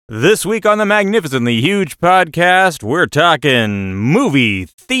This week on the Magnificently Huge podcast, we're talking movie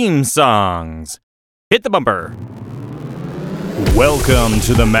theme songs. Hit the bumper. Welcome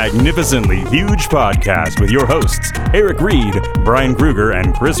to the Magnificently Huge podcast with your hosts, Eric Reed, Brian Kruger,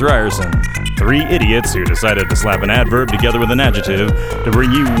 and Chris Ryerson. Three idiots who decided to slap an adverb together with an adjective to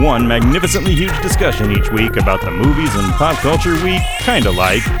bring you one magnificently huge discussion each week about the movies and pop culture we kinda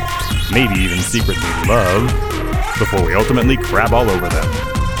like, maybe even secretly love, before we ultimately crap all over them.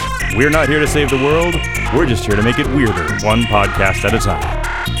 We're not here to save the world, we're just here to make it weirder, one podcast at a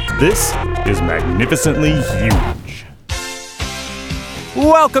time. This is Magnificently Huge.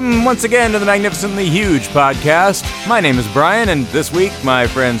 Welcome once again to the Magnificently Huge podcast. My name is Brian, and this week my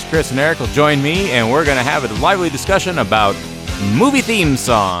friends Chris and Eric will join me, and we're going to have a lively discussion about movie theme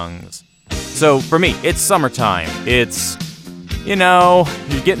songs. So for me, it's summertime. It's, you're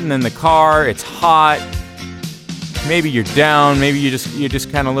getting in the car, it's hot. Maybe you're down, maybe you're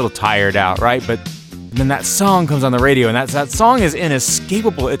just kind of a little tired out, right? But then that song comes on the radio, and that song is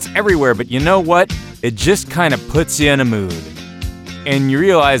inescapable. It's everywhere, but you know what? It just kind of puts you in a mood. And you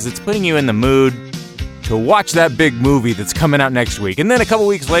realize it's putting you in the mood to watch that big movie that's coming out next week. And then a couple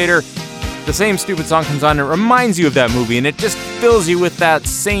weeks later, the same stupid song comes on and it reminds you of that movie, and it just fills you with that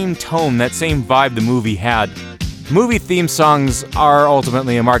same tone, that same vibe the movie had. Movie theme songs are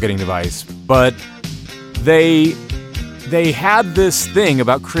ultimately a marketing device, but they had this thing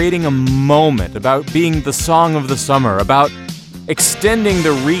about creating a moment, about being the song of the summer, about extending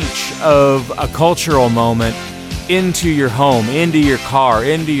the reach of a cultural moment into your home, into your car,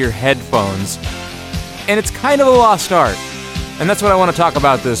 into your headphones. And it's kind of a lost art. And that's what I want to talk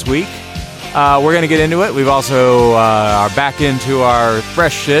about this week. We're going to get into it. We've also are back into our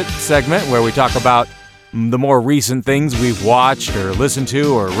Fresh Shit segment where we talk about the more recent things we've watched or listened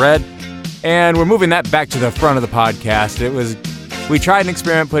to or read. And we're moving that back to the front of the podcast. We tried an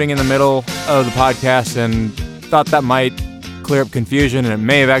experiment putting in the middle of the podcast and thought that might clear up confusion, and it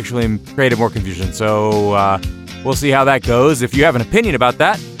may have actually created more confusion. So we'll see how that goes. If you have an opinion about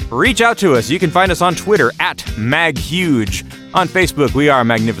that, reach out to us. You can find us on Twitter at MagHuge. On Facebook, we are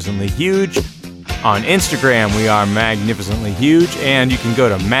Magnificently Huge. On Instagram, we are Magnificently Huge. And you can go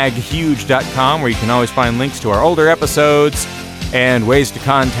to maghuge.com, where you can always find links to our older episodes and ways to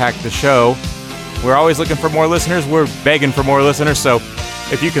contact the show. We're always looking for more listeners. We're begging for more listeners. So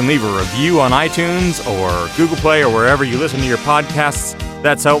if you can leave a review on iTunes or Google Play or wherever you listen to your podcasts,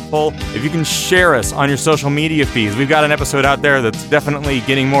 that's helpful. If you can share us on your social media feeds. We've got an episode out there that's definitely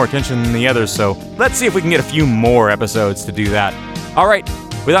getting more attention than the others. So let's see if we can get a few more episodes to do that. All right.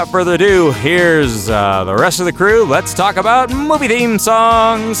 Without further ado, here's the rest of the crew. Let's talk about movie theme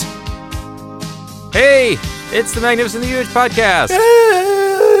songs. Hey! It's the Magnificently Huge podcast.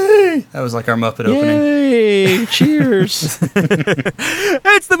 Yay! That was like our Muppet opening. Yay! Cheers!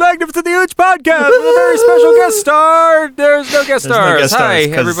 It's the Magnificently Huge podcast with a very special guest star. There's no guest stars. No guest Hi,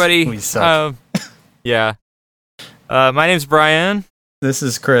 stars, everybody. we suck. Yeah. My name's Brian. This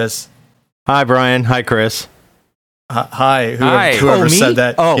is Chris. Hi, Brian. Hi, Chris. Hi. Hi. Whoever me? said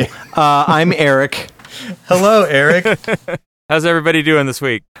that. Oh, Yeah. I'm Eric. Hello, Eric. How's everybody doing this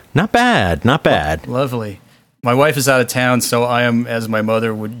week? Not bad. Not bad. Lovely. My wife is out of town, so I am, as my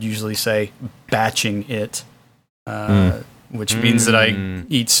mother would usually say, batching it, which means that I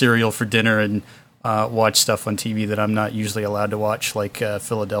eat cereal for dinner and watch stuff on TV that I'm not usually allowed to watch, like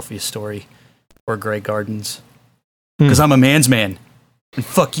Philadelphia Story or Grey Gardens. Because I'm a man's man. And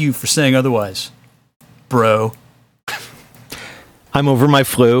fuck you for saying otherwise, bro. I'm over my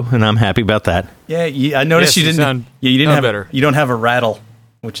flu, and I'm happy about that. Yeah, I noticed Yes, you didn't. You didn't have better. You don't have a rattle,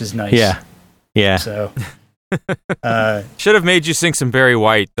 which is nice. Yeah. So, Should have made you sing some Barry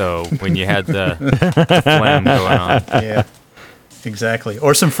White, though, when you had the phlegm going on. yeah, exactly.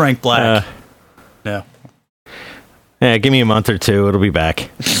 Or some Frank Black. No, Yeah, give me a month or two. It'll be back.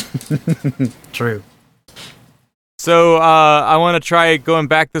 true. So I want to try going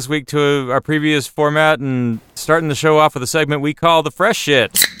back this week to our previous format and starting the show off with a segment we call the Fresh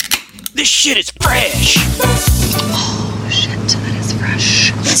Shit. This shit is fresh. Oh, shit, that is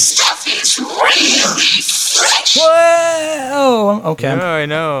fresh. This stuff is really fresh. Whoa. Okay. I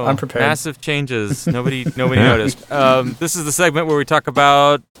know. I'm prepared. Massive changes. Nobody noticed. This is the segment where we talk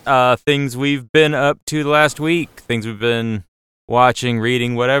about things we've been up to the last week, things we've been watching,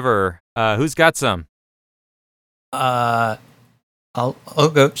 reading, whatever. Who's got some? I'll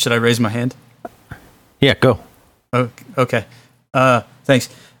go. Should I raise my hand? Yeah, go. Oh, okay. Thanks.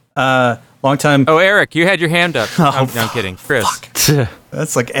 Long time. Oh, Eric, you had your hand up. Oh, I'm kidding. Chris.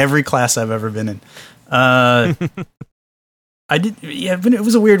 That's like every class I've ever been in. I did. Yeah, but it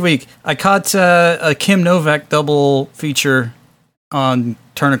was a weird week. I caught a Kim Novak double feature on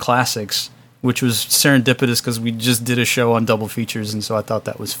Turner Classics, which was serendipitous because we just did a show on double features, and so I thought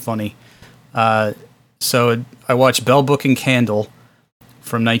that was funny. So I watched Bell Book and Candle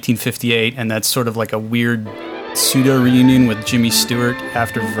from 1958, and that's sort of like a weird pseudo reunion with Jimmy Stewart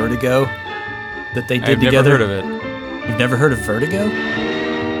after Vertigo that they did together. I've never heard of it. You've never heard of Vertigo?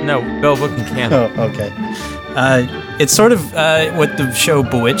 No, Bell Book and Candle. Oh, okay. It's sort of what the show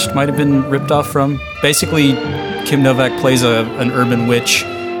Bewitched might have been ripped off from. Basically, Kim Novak plays an urban witch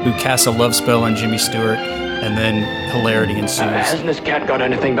who casts a love spell on Jimmy Stewart, and then hilarity ensues. Hasn't this cat got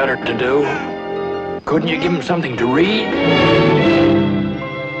anything better to do? Couldn't you give him something to read?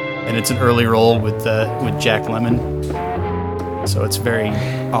 And it's an early role with Jack Lemmon, so it's very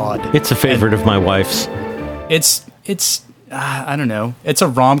odd. It's a favorite of my wife's. It's I don't know. It's a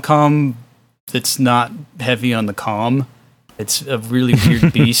rom-com that's not heavy on the com. It's a really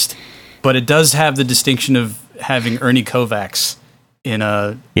weird beast, but it does have the distinction of having Ernie Kovacs in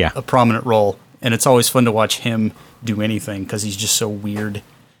a prominent role, and it's always fun to watch him do anything because he's just so weird.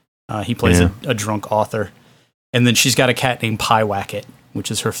 He plays a drunk author, and then she's got a cat named Pyewacket,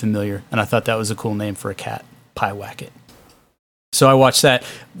 which is her familiar, and I thought that was a cool name for a cat, Pyewacket. So I watched that,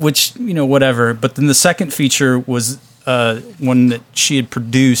 which, whatever. But then the second feature was one that she had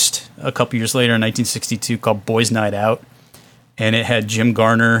produced a couple years later in 1962 called Boys Night Out, and it had Jim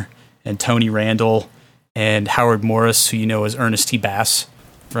Garner and Tony Randall and Howard Morris, who you know as Ernest T. Bass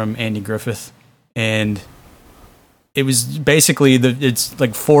from Andy Griffith. And it was basically, it's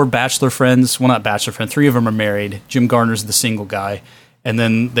like four bachelor friends. Well, not bachelor friends. Three of them are married. Jim Garner's the single guy. And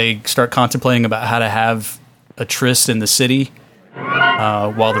then they start contemplating about how to have a tryst in the city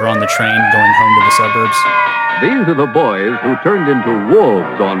while they're on the train going home to the suburbs. These are the boys who turned into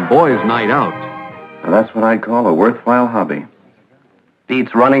wolves on Boys Night Out. Well, that's what I'd call a worthwhile hobby.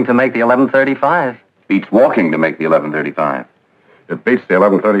 Beats running to make the 11:35. Beats walking to make the 11:35. It beats the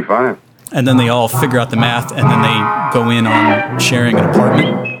 11:35. And then they all figure out the math, and then they go in on sharing an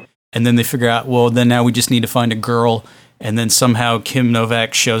apartment. And then they figure out, well, then now we just need to find a girl. And then somehow Kim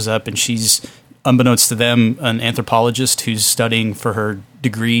Novak shows up, and she's, unbeknownst to them, an anthropologist who's studying for her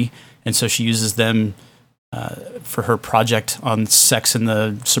degree. And so she uses them for her project on sex in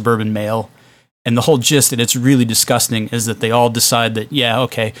the suburban male. And the whole gist, and it's really disgusting, is that they all decide that, yeah,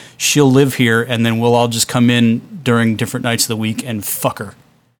 okay, she'll live here, and then we'll all just come in during different nights of the week and fuck her.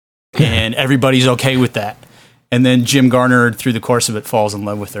 And everybody's okay with that. And then Jim Garner, through the course of it, falls in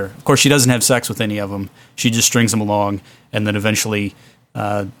love with her. Of course, she doesn't have sex with any of them. She just strings them along, and then eventually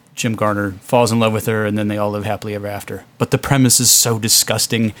Jim Garner falls in love with her, and then they all live happily ever after. But the premise is so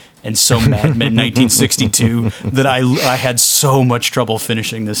disgusting and so Mad Men 1962 that I had so much trouble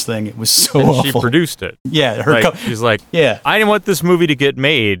finishing this thing. It was so awful. She produced it. Yeah. She's like, I want this movie to get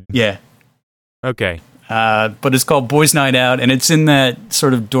made. Yeah. Okay. But it's called Boys Night Out, and it's in that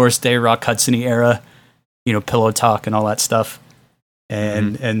sort of Doris Day, Rock Hudson-y era, Pillow Talk and all that stuff.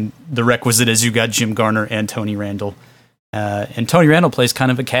 And the requisite is you got Jim Garner and Tony Randall. And Tony Randall plays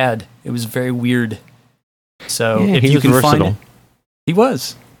kind of a cad. It was very weird. So if you can find it, he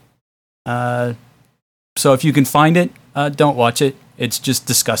was. So if you can find it, don't watch it. It's just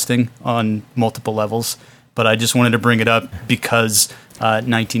disgusting on multiple levels. But I just wanted to bring it up because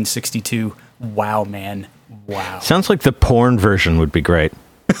 1962. Wow, man. Wow. Sounds like the porn version would be great.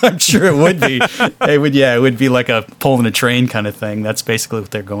 I'm sure it would be. It would be like a pulling a train kind of thing. That's basically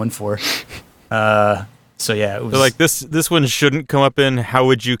what they're going for. So yeah, it was. They're like, this one shouldn't come up in How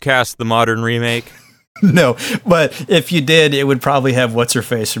Would You Cast the Modern Remake? No, but if you did, it would probably have what's her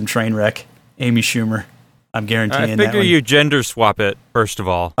face from Trainwreck, Amy Schumer. I'm guaranteeing that. I figure you gender swap it first of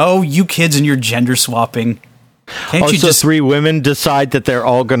all. Oh, you kids and your gender swapping. Can't you just three women decide that they're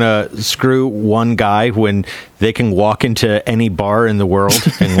all gonna screw one guy when they can walk into any bar in the world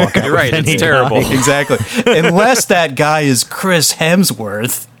and walk out? You're right. It's terrible. Exactly. Unless that guy is Chris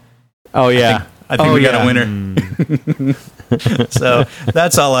Hemsworth. Oh yeah. I think we got a winner. So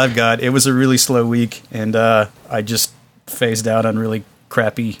that's all I've got. It was a really slow week, and I just phased out on really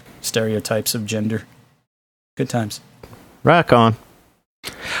crappy stereotypes of gender. Good times. Rock on.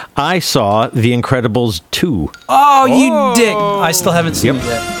 I saw The Incredibles 2. Oh, you dick! I still haven't seen it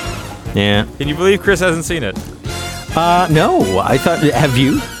yet. Yeah. Can you believe Chris hasn't seen it? No. I thought. Have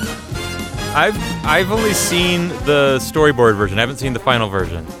you? I've only seen the storyboard version. I haven't seen the final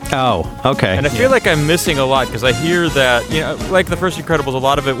version. Oh, okay. And I feel like I'm missing a lot because I hear that, like the first Incredibles, a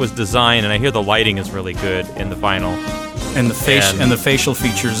lot of it was design, and I hear the lighting is really good in the final. And the facial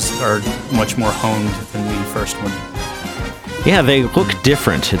features are much more honed than the first one. Yeah, they look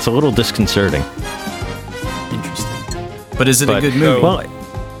different. It's a little disconcerting. Interesting. But is it a good movie? Well,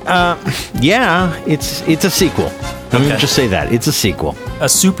 yeah, it's a sequel. Let me just say that. It's a sequel. A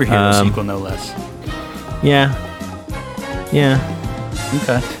superhero sequel, no less. Yeah.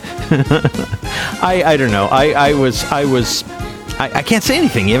 Okay. I don't know. I can't say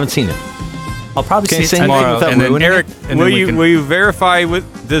anything. You haven't seen it. I'll probably Can't see say it tomorrow. anything without And then ruining Eric, it? and will then we you can- will you verify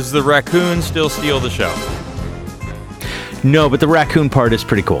does the raccoon still steal the show? No, but the raccoon part is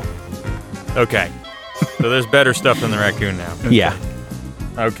pretty cool. Okay. So there's better stuff than the raccoon now. Yeah.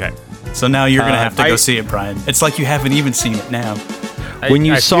 Okay. So now you're going to have to go I- see it, Brian. It's like you haven't even seen it now. When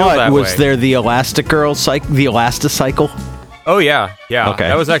you I saw feel it, that was way. there the the Elasticycle? Oh yeah. Okay.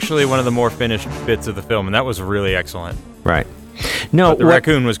 That was actually one of the more finished bits of the film, and that was really excellent. Right. No, But the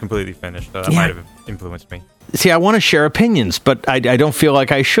raccoon was completely finished, so that might have influenced me. See, I want to share opinions, but I don't feel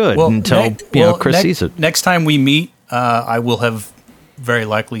like I should until Chris sees it. Next time we meet, I will have very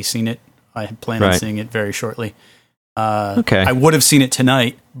likely seen it. I plan on seeing it very shortly. Okay. I would have seen it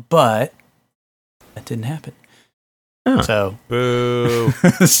tonight, but that didn't happen. Oh. So, boo.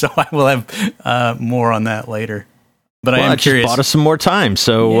 So I will have more on that later. But Well, I am that curious. just bought us some more time,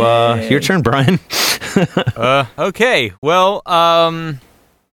 so your turn, Brian. Okay. Well,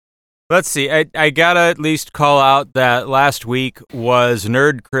 let's see. I gotta at least call out that last week was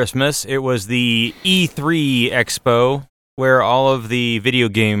Nerd Christmas. It was the E3 Expo, where all of the video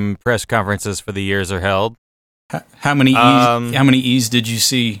game press conferences for the years are held. How many E's did you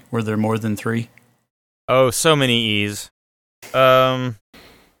see? Were there more than 3? Oh, so many E's.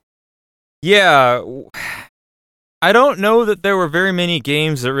 Yeah. I don't know that there were very many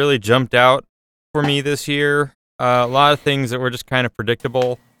games that really jumped out for me this year. A lot of things that were just kind of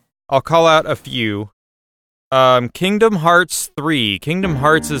predictable. I'll call out a few. Kingdom Hearts 3. Kingdom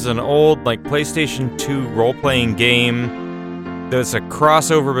Hearts is an old PlayStation 2 role-playing game that's a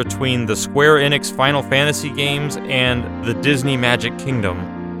crossover between the Square Enix Final Fantasy games and the Disney Magic Kingdom.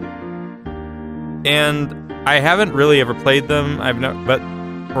 And I haven't really ever played them. But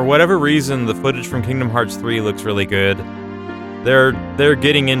for whatever reason, the footage from Kingdom Hearts 3 looks really good. They're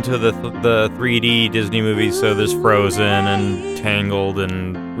getting into the 3D Disney movies, so there's Frozen and Tangled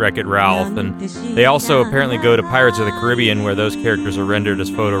and Wreck-It Ralph, and they also apparently go to Pirates of the Caribbean, where those characters are rendered as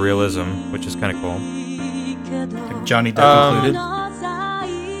photorealism, which is kind of cool. Like Johnny Depp included?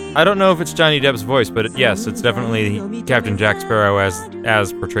 I don't know if it's Johnny Depp's voice, but yes, it's definitely Captain Jack Sparrow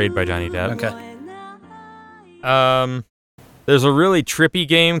as portrayed by Johnny Depp. Okay. There's a really trippy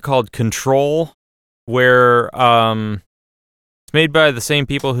game called Control, where it's made by the same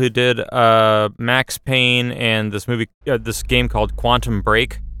people who did Max Payne and this game called Quantum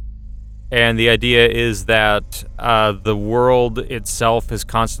Break. And the idea is that the world itself is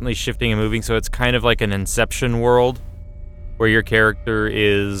constantly shifting and moving, so it's kind of like an Inception world, where your character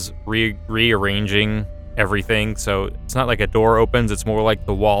is rearranging everything. So it's not like a door opens, it's more like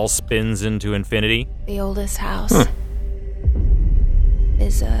the wall spins into infinity. The oldest house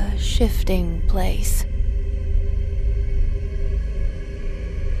is a shifting place.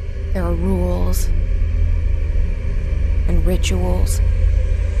 There are rules and rituals.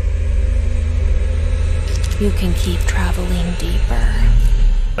 You can keep traveling deeper.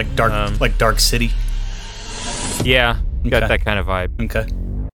 Like Dark City? Yeah, got that kind of vibe. Okay.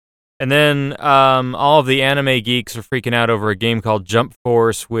 And then all of the anime geeks are freaking out over a game called Jump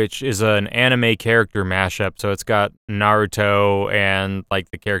Force, which is an anime character mashup. So it's got Naruto and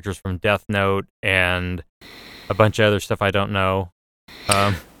the characters from Death Note and a bunch of other stuff I don't know.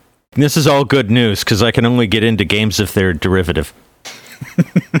 This is all good news, because I can only get into games if they're derivative.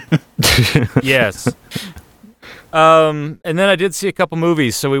 Yes. And then I did see a couple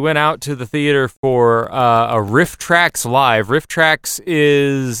movies. So we went out to the theater for a RiffTrax Live. RiffTrax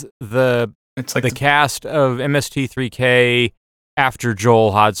is the cast of MST3K after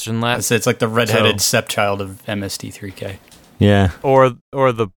Joel Hodgson left. It's like the redheaded stepchild of MST3K. Yeah. Or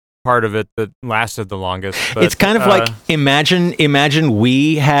the part of it that lasted the longest. But, it's kind of like imagine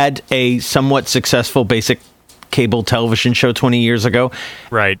we had a somewhat successful basic cable television show 20 years ago.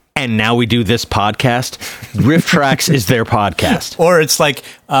 Right. And now we do this podcast. RiffTrax is their podcast. Or it's like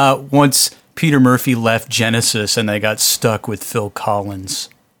once Peter Murphy left Genesis and they got stuck with Phil Collins.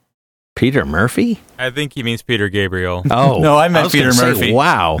 Peter Murphy? I think he means Peter Gabriel. Oh. No, I meant Peter Murphy.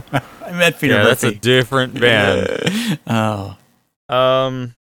 Wow. I meant Peter Murphy. That's a different band. Oh.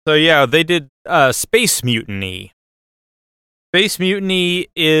 So yeah, they did Space Mutiny. Space Mutiny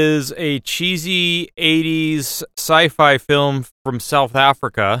is a cheesy 80s sci-fi film from South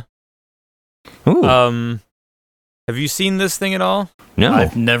Africa. Ooh. Have you seen this thing at all? No.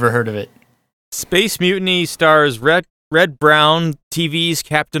 I've never heard of it. Space Mutiny stars Red Brown, TV's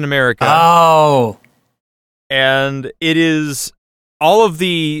Captain America. Oh. And it is all of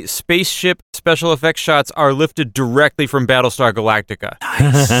the spaceship special effects shots are lifted directly from Battlestar Galactica,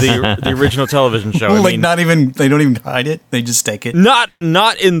 the original television show. Like, they don't even hide it. They just take it. Not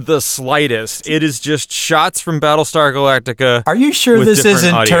in the slightest. It is just shots from Battlestar Galactica. Are you sure this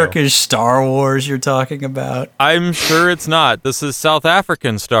isn't audio. Turkish Star Wars you're talking about? I'm sure it's not. This is South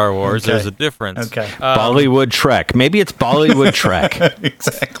African Star Wars. Okay. There's a difference. Okay. Bollywood Trek. Maybe it's Bollywood Trek.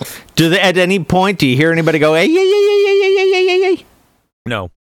 Exactly. Do they, at any point, do you hear anybody go, hey, hey?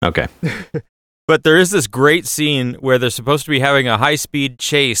 No. Okay. But there is this great scene where they're supposed to be having a high-speed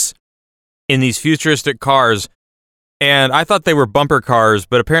chase in these futuristic cars, and I thought they were bumper cars,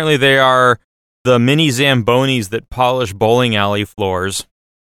 but apparently they are the mini Zambonis that polish bowling alley floors,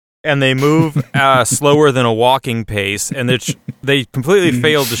 and they move slower than a walking pace, and they completely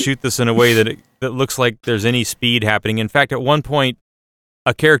failed to shoot this in a way that looks like there's any speed happening. In fact, at one point,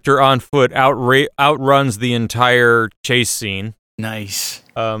 a character on foot outruns the entire chase scene. Nice.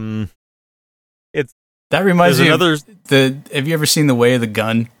 That reminds me of have you ever seen The Way of the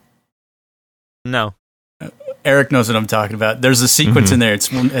Gun? No. Eric knows what I'm talking about. There's a sequence in there. I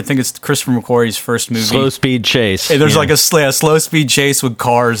think it's Christopher McQuarrie's first movie. Slow speed chase. And there's like a slow speed chase with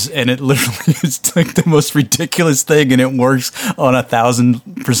cars, and it literally is like the most ridiculous thing, and it works on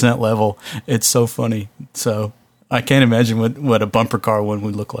 1,000% level. It's so funny. So I can't imagine what a bumper car one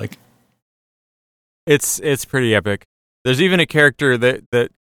would look like. It's pretty epic. There's even a character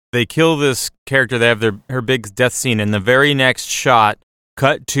that they kill this character. They have her big death scene, and the very next shot,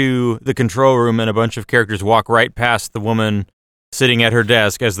 cut to the control room, and a bunch of characters walk right past the woman sitting at her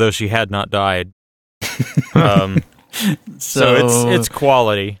desk as though she had not died. So it's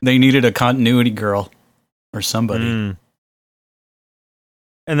quality. They needed a continuity girl or somebody.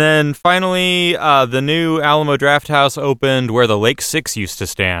 And then finally, the new Alamo Drafthouse opened where the Lake 6 used to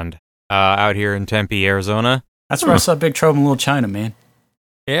stand, out here in Tempe, Arizona. That's where I saw Big Trouble in Little China, man.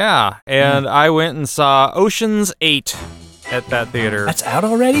 Yeah, and I went and saw Ocean's 8 at that theater. That's out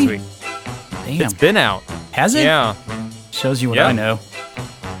already? Damn. It's been out. Has it? Yeah. Shows you what I know.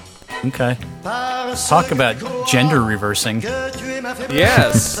 Okay. Talk about gender reversing.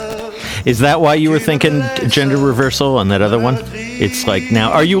 Yes. Is that why you were thinking gender reversal on that other one? It's like,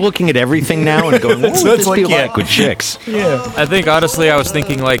 now, are you looking at everything now and going, what would this be like with chicks? Yeah. I think, honestly, I was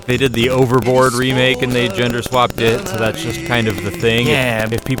thinking like they did the Overboard remake and they gender swapped it, so that's just kind of the thing. Yeah.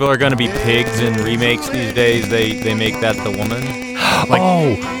 If people are going to be pigs in remakes these days, they make that the woman.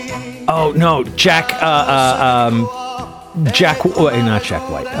 Oh, no, Jack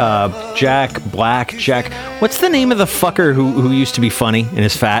Black. What's the name of the fucker who used to be funny and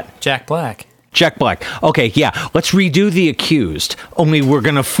is fat? Jack Black. Okay, yeah. Let's redo The Accused. Only we're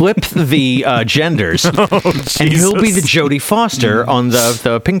gonna flip the genders, and he'll be the Jodie Foster on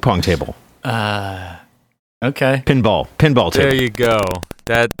the ping pong table. Okay. Pinball table. There you go.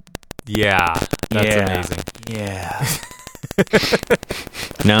 That's amazing. Yeah.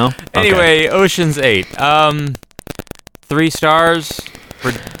 No. Anyway, Ocean's 8. 3 stars.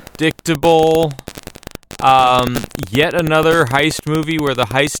 Predictable. Yet another heist movie where the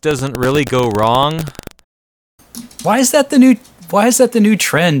heist doesn't really go wrong. Why is that the new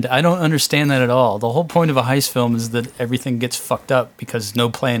trend? I don't understand that at all. The whole point of a heist film is that everything gets fucked up because no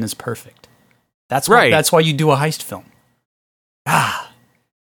plan is perfect. That's right. That's why you do a heist film.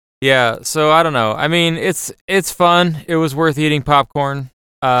 Yeah, so I don't know. I mean, it's fun. It was worth eating popcorn.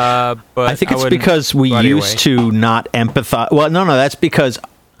 But I think it's because we used to not empathize. Well, no, that's because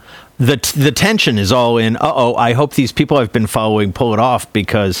the tension is all in, I hope these people I've been following pull it off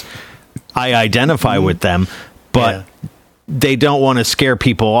because I identify with them, but they don't want to scare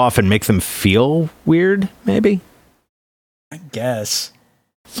people off and make them feel weird, maybe? I guess.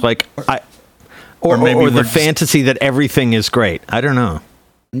 It's like, or the fantasy that everything is great. I don't know.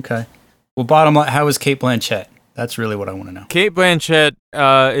 Okay. Well, bottom line, how is Cate Blanchett? That's really what I want to know. Cate Blanchett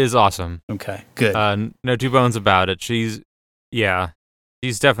is awesome. Okay, good. No two bones about it. She's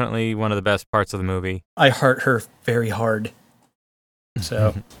definitely one of the best parts of the movie. I heart her very hard.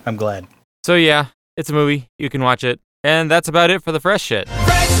 So, I'm glad. So yeah, it's a movie. You can watch it. And that's about it for the fresh shit. I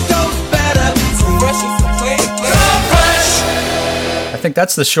think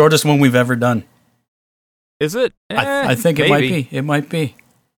that's the shortest one we've ever done. Is it? I think it might be. It might be.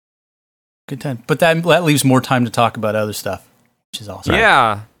 Good time. But that leaves more time to talk about other stuff, which is awesome.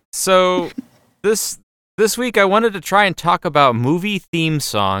 Yeah. So this week I wanted to try and talk about movie theme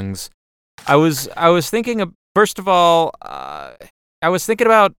songs. I was thinking of, first of all, I was thinking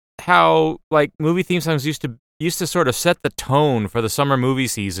about how like movie theme songs used to sort of set the tone for the summer movie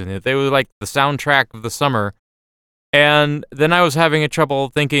season. They were like the soundtrack of the summer. And then I was having trouble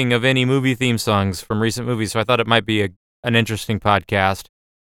thinking of any movie theme songs from recent movies, so I thought it might be an interesting podcast.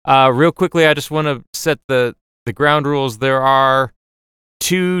 Real quickly, I just want to set the ground rules. There are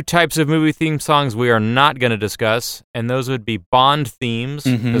 2 types of movie theme songs we are not going to discuss, and those would be Bond themes,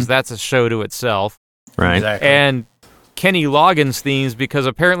 because that's a show to itself. Right. Exactly. And Kenny Loggins themes, because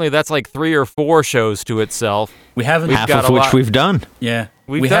apparently that's like 3 or 4 shows to itself. We haven't half of which we've done. Yeah.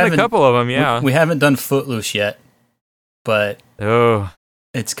 We've done a couple of them, yeah. We haven't done Footloose yet, but oh,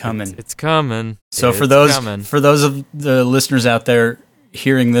 it's coming. It's coming. So for those of the listeners out there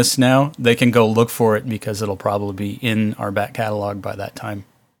hearing this now, they can go look for it because it'll probably be in our back catalog by that time.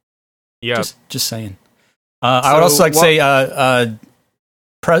 Yeah. Just saying. I would also like to say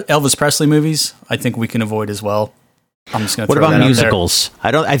Elvis Presley movies, I think we can avoid as well. I'm just going to throw that out there. What about musicals?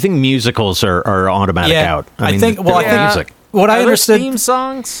 I think musicals are automatic out. I think music. What I understood, theme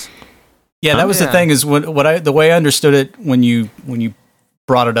songs. Yeah, that was the thing. Is the way I understood it when you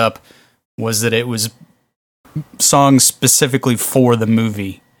brought it up was that it was songs specifically for the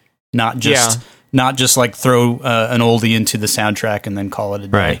movie, not just like throw an oldie into the soundtrack and then call it a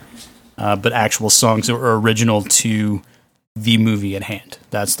day. Right. But actual songs that were original to the movie at hand.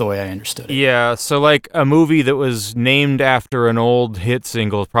 That's the way I understood it. Yeah, so like a movie that was named after an old hit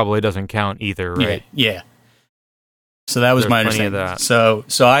single probably doesn't count either, right? Yeah. So that was my understanding. Of that. So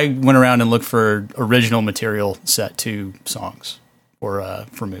I went around and looked for original material set to songs for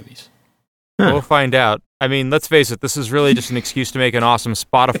movies. We'll find out. I mean, let's face it, this is really just an excuse to make an awesome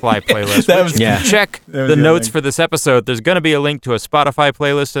Spotify playlist. Check the notes for this episode. There's going to be a link to a Spotify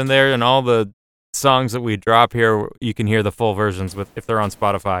playlist in there, and all the songs that we drop here, you can hear the full versions if they're on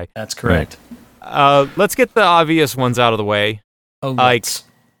Spotify. That's correct. Let's get the obvious ones out of the way. Oh, like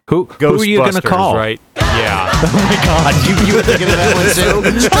who are you going to call? Right? Yeah. Oh my God, you were thinking of that one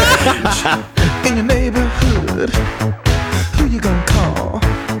too. In your neighborhood, who you gonna call?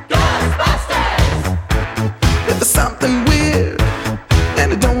 Ghostbusters. If there's something weird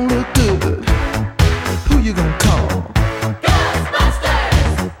and it don't look good, who you gonna call?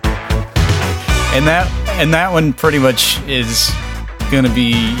 And that one pretty much is going to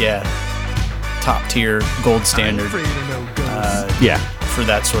be top tier, gold standard. For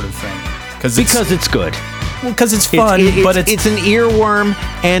that sort of thing because it's good. Well, because it's fun, but it's an earworm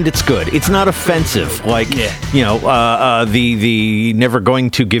and it's good. It's not offensive like the Never Going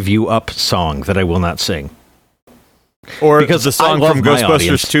to Give You Up song that I will not sing. Or because the song from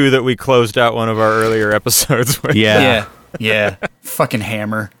Ghostbusters 2 that we closed out one of our earlier episodes with. Yeah. Fucking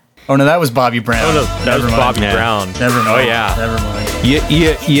Hammer. Oh no, that was Bobby Brown. Oh no, that was Bobby Brown. Never mind. Oh yeah. Never mind.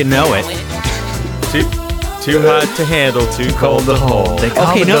 You know it. Too hot to handle, too cold to hold.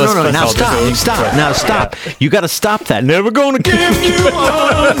 Okay, no. Now stop. You got to stop that. Never gonna give you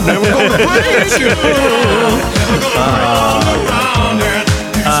up. Never gonna break you.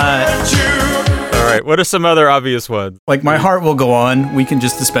 All right. What are some other obvious ones? Like My Heart Will Go On. We can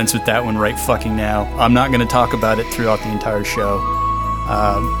just dispense with that one right fucking now. I'm not going to talk about it throughout the entire show.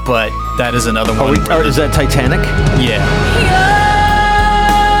 But that is another one. Is that Titanic? Yeah.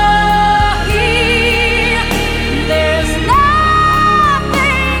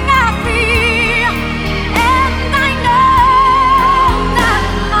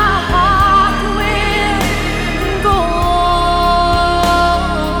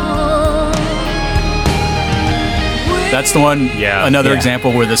 That's the one. Yeah. Another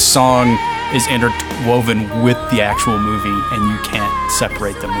example where the song is interwoven with the actual movie, and you can't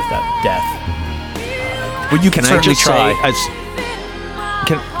separate them with that death. Well, you can certainly try.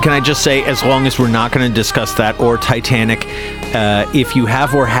 Can I just say, as long as we're not going to discuss that or Titanic, if you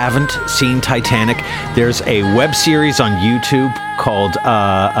have or haven't seen Titanic, there's a web series on YouTube called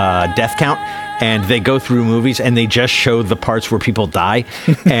Death Count. And they go through movies and they just show the parts where people die.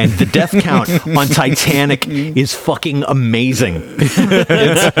 And the death count on Titanic is fucking amazing.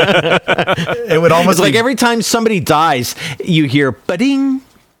 It would almost like every time somebody dies, you hear ba-ding,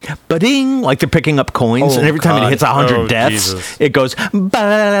 ba-ding, like they're picking up coins. And every time it hits 100 deaths, Jesus. It goes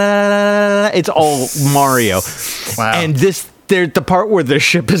ba. It's all Mario. Wow. And the part where the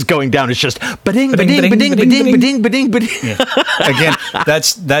ship is going down is just ba-ding, ba-ding, ba-ding, ba-ding, ba-ding, ba-ding, ba-ding. Again,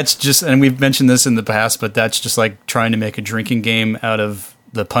 that's just, and we've mentioned this in the past, but that's just like trying to make a drinking game out of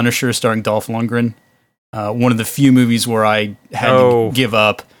The Punisher starring Dolph Lundgren. One of the few movies where I had to give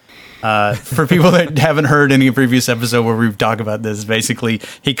up. For people that haven't heard any previous episode where we've talked about this, basically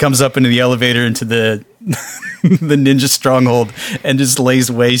he comes up into the elevator into the the ninja stronghold and just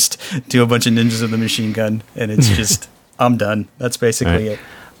lays waste to a bunch of ninjas with a machine gun, and it's just I'm done. That's basically it.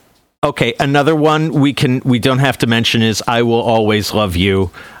 Okay, another one we don't have to mention is "I Will Always Love You."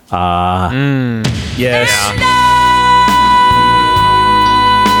 Yes. Yeah.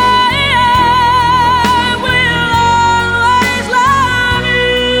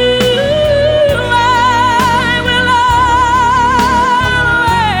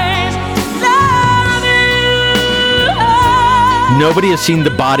 Nobody has seen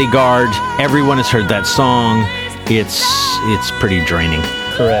The Bodyguard. Everyone has heard that song. It's pretty draining.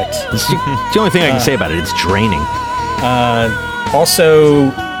 Correct. It's the only thing I can say about it. It's draining.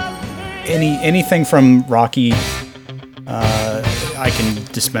 Also, anything from Rocky, I can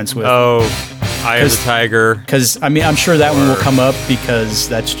dispense with. Oh, Eye of the Tiger. Because, I mean, I'm sure that one will come up because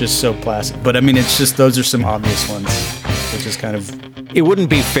that's just so classic. But, I mean, it's just, those are some obvious ones. Which is kind of... It wouldn't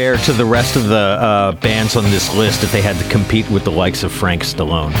be fair to the rest of the bands on this list if they had to compete with the likes of Frank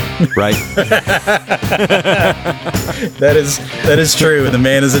Stallone, right? That is true. The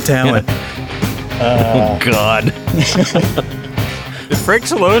man is a talent. Oh, God. Did Frank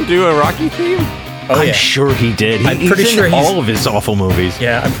Stallone do a Rocky theme? I'm sure he did. I'm pretty sure he's in all of his awful movies.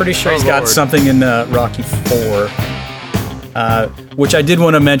 Yeah, I'm pretty sure he's got something in Rocky 4. Which I did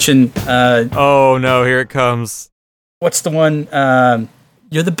want to mention. Oh, no, here it comes. What's the one?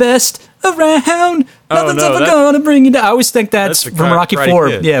 You're the best around. Nothing's ever gonna bring you down. I always think that's from Rocky 4.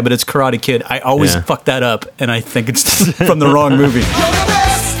 Kid. Yeah, but it's Karate Kid. I always fuck that up, and I think it's from the wrong movie. You're the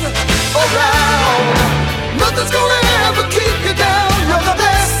best around. Nothing's gonna ever keep you down. You're the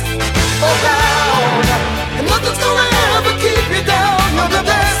best around. And nothing's gonna ever keep you down. You're the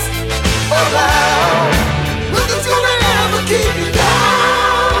best around. Nothing's gonna ever keep you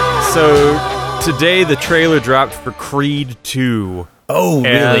down. So... Today, the trailer dropped for Creed 2. Oh,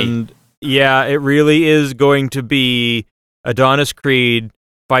 really? And yeah, it really is going to be Adonis Creed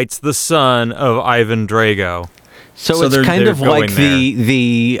fights the son of Ivan Drago. So it's kind of like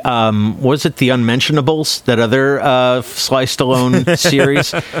the was it the Unmentionables, that other Sly Stallone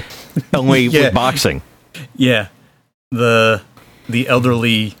series, only with boxing? Yeah, the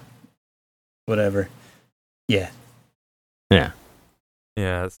elderly, whatever. Yeah.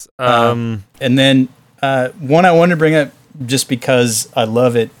 Yes. And then one I wanted to bring up just because I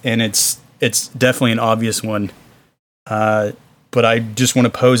love it, and it's definitely an obvious one. But I just want to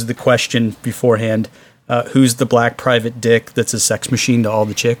pose the question beforehand: who's the black private dick that's a sex machine to all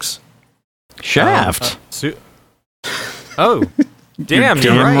the chicks? Shaft. Oh, damn!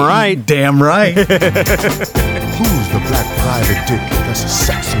 You're right. Damn right. Who's the black private dick that's a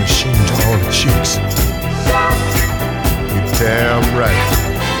sex machine to all the chicks? Damn right.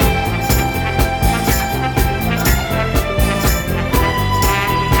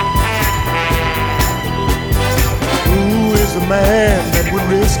 Who's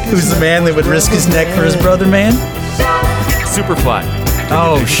the man that would risk his neck for his brother, man? Superfly.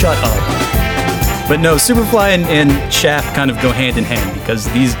 Oh, shut up. But no, Superfly and Shaft kind of go hand in hand because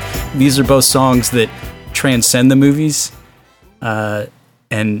these are both songs that transcend the movies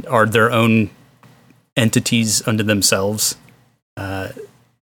and are their own entities unto themselves.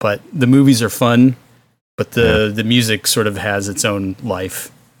 But the movies are fun, but the music sort of has its own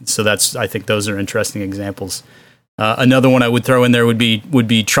life. So I think those are interesting examples. Another one I would throw in there would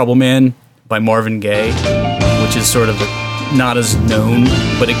be Trouble Man by Marvin Gaye, which is sort of not as known,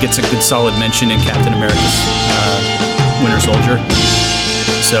 but it gets a good solid mention in Captain America's Winter Soldier.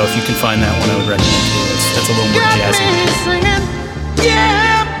 So if you can find that one, I would recommend it to you. That's a little more jazzy. Yeah.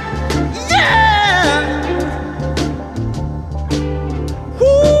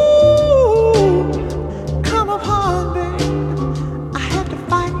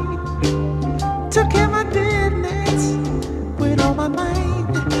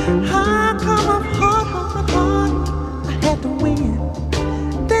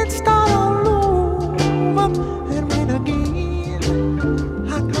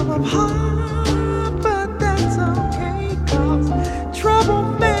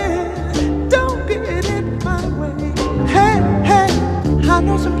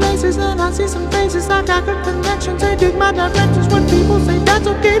 And I see some faces, I got good connections. They dig my directions when people say that's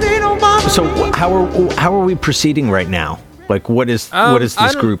okay, they don't bother. So how are we proceeding right now? Like what is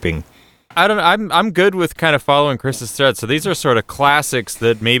this grouping? I don't know. I'm good with kind of following Chris's thread. So these are sort of classics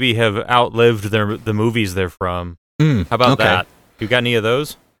that maybe have outlived the movies they're from. How about that? You got any of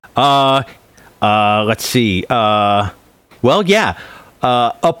those? Let's see. Well, yeah.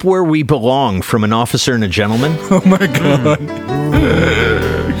 Up Where We Belong from An Officer and a Gentleman. Oh my God.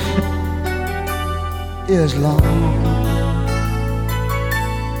 Is long.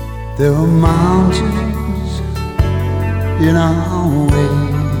 There are mountains in our way,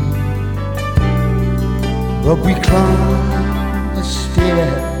 but we climb a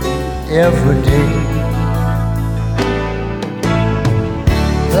stair every day.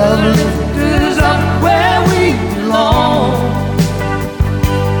 The lift is up where we belong,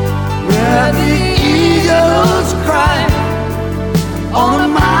 where the eagles cry on a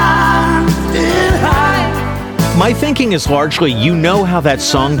mountain high. My thinking is largely, you know how that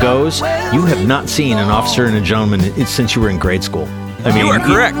song goes. You have not seen An Officer and a Gentleman since you were in grade school. I mean, you are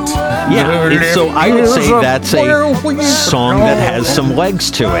correct. Yeah, so I would say that's a song that has some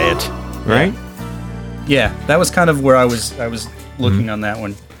legs to it, right? Yeah, that was kind of where I was looking on that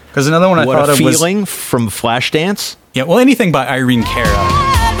one. Because another one I thought of was... What a Feeling from Flashdance? Yeah, well, anything by Irene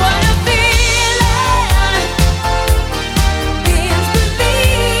Cara.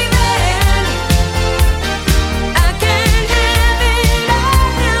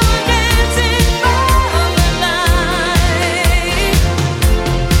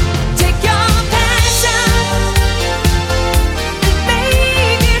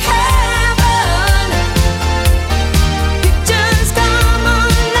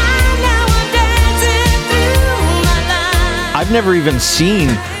 I've never even seen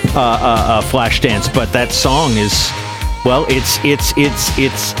Flashdance, but that song is, well, it's.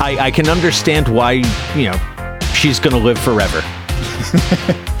 I can understand why, you know, she's gonna live forever.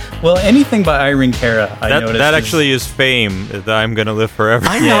 Well, anything by Irene Cara, I noticed. That actually is fame. That I'm gonna live forever.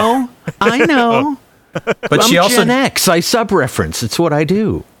 I know. But I'm she also Gen X. I sub-reference. It's what I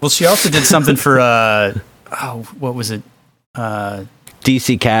do. Well, she also did something for what was it?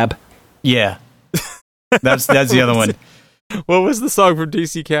 DC Cab. Yeah, that's the other one. What was the song from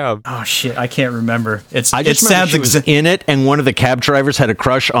DC Cab? Oh shit, I can't remember. It sounds she was in it, and one of the cab drivers had a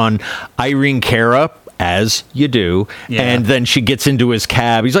crush on Irene Cara, as you do. Yeah. And then she gets into his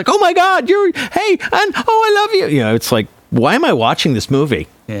cab. He's like, "Oh my God, I love you." You know, it's like, why am I watching this movie?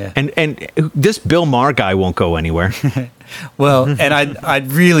 Yeah. And this Bill Maher guy won't go anywhere. Well, and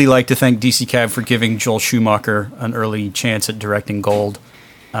I'd really like to thank DC Cab for giving Joel Schumacher an early chance at directing Gold.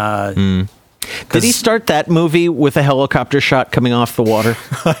 Did he start that movie with a helicopter shot coming off the water?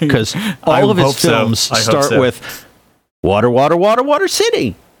 Because all of his films start with water, water, water, water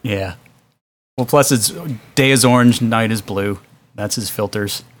city. Yeah. Well, plus it's day is orange, night is blue. That's his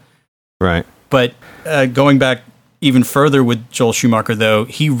filters. Right. But going back even further with Joel Schumacher, though,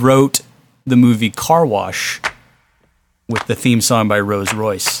 he wrote the movie Car Wash with the theme song by Rose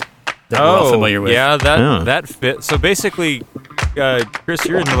Royce that we're all familiar with. Yeah, that fit. So basically, Chris,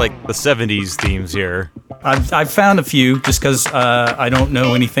 you're into like the 70s themes here. I've found a few just because I don't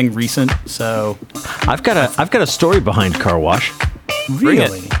know anything recent. So I've got a story behind Car Wash.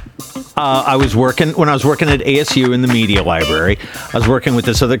 Really? When I was working at ASU in the media library, I was working with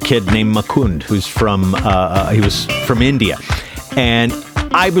this other kid named Mukund, who's from India, and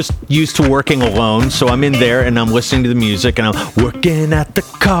I was used to working alone, so I'm in there and I'm listening to the music and I'm working at the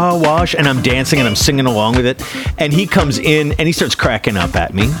car wash and I'm dancing and I'm singing along with it. And he comes in and he starts cracking up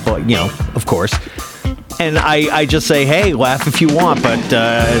at me, well, you know, of course. And I just say, "Hey, laugh if you want, but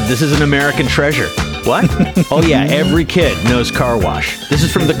this is an American treasure." What? Oh yeah, every kid knows Car Wash. This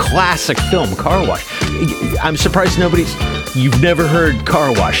is from the classic film Car Wash. I'm surprised you've never heard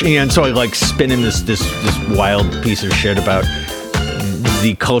Car Wash. And so I like spin him this wild piece of shit about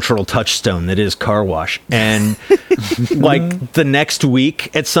the cultural touchstone that is Car Wash. And like the next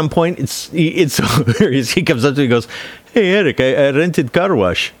week at some point, it's hilarious. He comes up to me and goes, "Hey Eric, I rented Car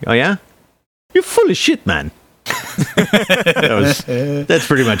Wash." "Oh yeah? You're full of shit, man." That's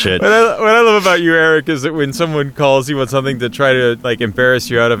pretty much it. What I love about you, Eric, is that when someone calls you on something to try to like embarrass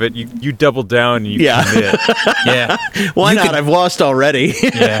you out of it, you double down and you commit. Yeah. Why not? I've lost already.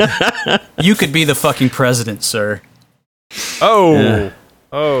 Yeah. You could be the fucking president, sir. Oh. Yeah.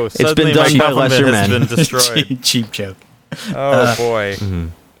 Oh, it's been done by lesser men. Been destroyed. Cheap joke. Oh boy. Mm-hmm.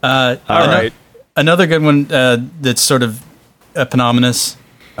 All right. Another good one that's sort of eponymous.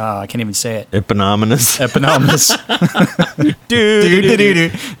 I can't even say it. Eponymous.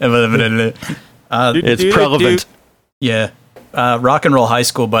 It's prevalent. Yeah. Rock and Roll High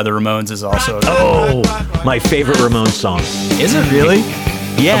School by the Ramones is also. My favorite Ramones song. Is it really?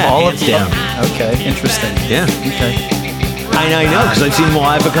 Yeah. Of all of them. Okay. Interesting. Yeah. Okay. I know, because I've seen them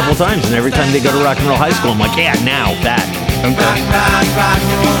live a couple times, and every time they go to Rock and Roll High School, I'm like, yeah, now, that. Okay.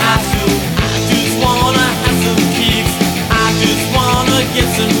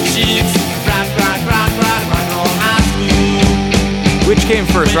 Which came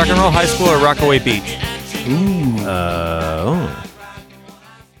first, Rock and Roll High School or Rockaway Beach?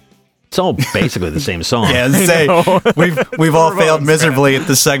 It's all basically the same song. Yeah, we've all failed miserably at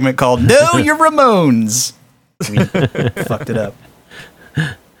this segment called "No, You're Ramones." We fucked it up.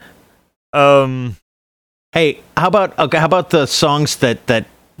 Hey, how about the songs that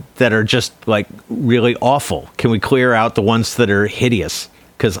are just like really awful? Can we clear out the ones that are hideous?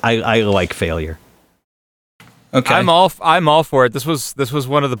 Because I like Failure. Okay, I'm all for it. This was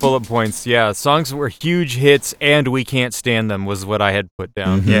one of the bullet points. Yeah, songs that were huge hits and we can't stand them was what I had put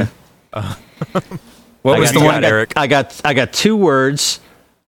down. Mm-hmm. Yeah. What was the one, Eric? I got 2 words,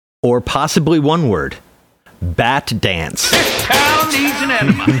 or possibly 1 word. Bat dance.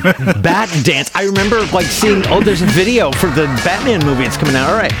 Bat dance. I remember like seeing, there's a video for the Batman movie. It's coming out.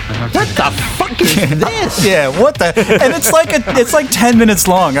 All right. What the fuck is this? Yeah, what the? And it's like 10 minutes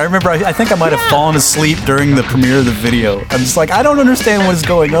long. I remember, I think I might have fallen asleep during the premiere of the video. I'm just like, I don't understand what is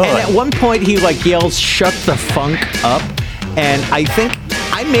going on. And at one point he like yells, "Shut the funk up." And I think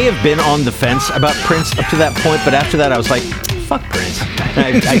I may have been on the fence about Prince up to that point, but after that I was like, fuck Prince.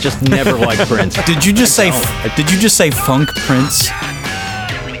 I just never liked Prince. Did you just say funk Prince?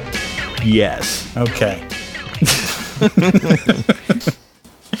 Yes. Okay.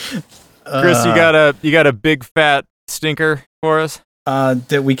 Chris, you got a big fat stinker for us?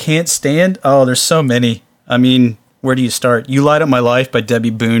 That we can't stand? Oh, there's so many. I mean, where do you start? You Light Up My Life by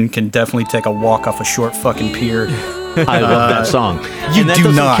Debbie Boone can definitely take a walk off a short fucking pier. I love that song. You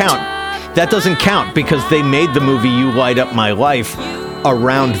do not count. That doesn't count because they made the movie You Light Up My Life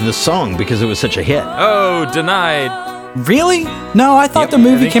around the song because it was such a hit. Oh, denied. Really? No, I thought the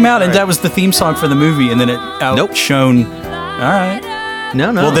movie came out and that was the theme song for the movie, and then it outshone. All right.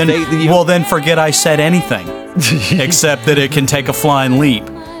 No. Well, then forget I said anything, except that it can take a flying leap.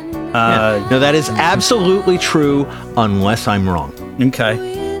 No, that is absolutely true, unless I'm wrong.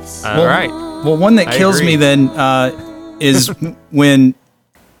 Okay. All right. Well, one that kills me then is when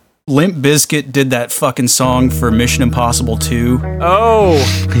Limp Bizkit did that fucking song for Mission Impossible 2. Oh.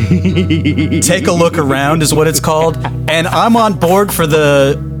 Take a Look Around is what it's called. And I'm on board for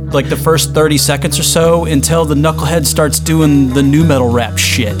the first 30 seconds or so until the knucklehead starts doing the nu metal rap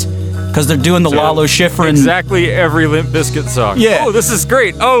shit. Because they're doing the Lalo Schifrin. Exactly every Limp Bizkit song. Yeah. Oh, this is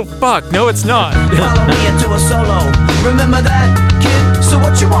great. Oh, fuck. No, it's not. Follow me into a solo. Remember that, kid? So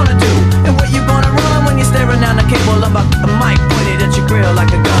what you wanna do? And where you gonna run when you're staring down the cable of a mic pointed at your grill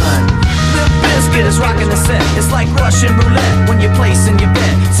like a gun? Limp Bizkit is rocking the set. It's like Russian roulette when you're placing your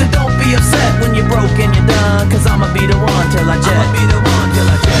bet. So don't be upset when you're broke and you're done. Cause I'ma be the one till I jet.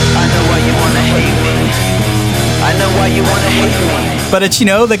 I know why you wanna hate me. I know why you wanna hate me. But it's,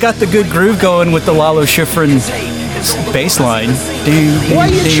 they got the good groove going with the Lalo Schifrin bass line. Why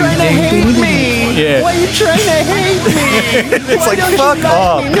you trying to hate me? Yeah. Why you trying to hate me? It's like, fuck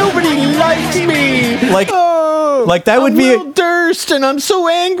off. Nobody likes me. Like that would be Will Durst, and I'm so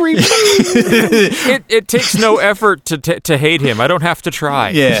angry. It takes no effort to hate him. I don't have to try.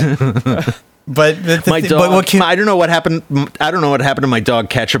 Yeah. But my dog. I don't know what happened. I don't know what happened to my dog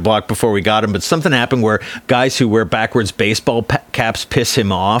Catcher Block before we got him. But something happened where guys who wear backwards baseball caps piss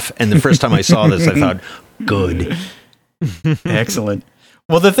him off. And the first time I saw this, I thought, good, excellent.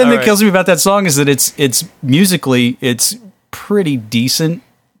 Well, the thing that kills me about that song is that it's musically it's pretty decent,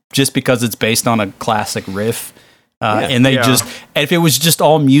 just because it's based on a classic riff. And they just, if it was just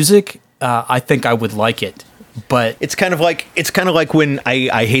all music, I think I would like it. But it's kind of like when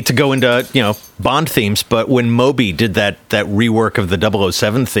I hate to go into Bond themes, but when Moby did that rework of the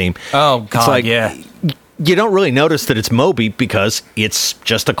 007 theme. Oh God, yeah. You don't really notice that it's Moby because it's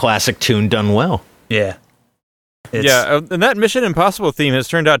just a classic tune done well. Yeah. And that Mission Impossible theme has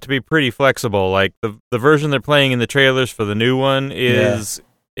turned out to be pretty flexible. Like the version they're playing in the trailers for the new one is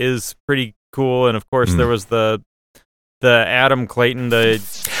pretty cool, and of course there was the Adam Clayton, the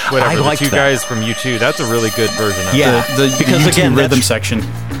two guys from U2. That's a really good version of it. Because again, rhythm section.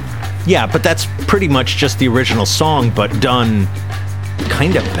 Yeah, but that's pretty much just the original song, but done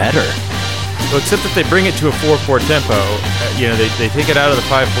kind of better. Well, except that they bring it to a 4/4 tempo. They take it out of the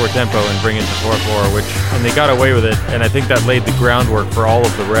 5/4 tempo and bring it to 4/4, and they got away with it. And I think that laid the groundwork for all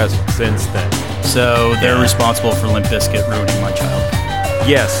of the rest since then. So they're responsible for Limp Bizkit ruining my childhood.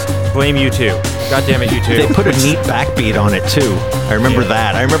 Yes, blame U2. God damn it, U2. They put a neat backbeat on it too. I remember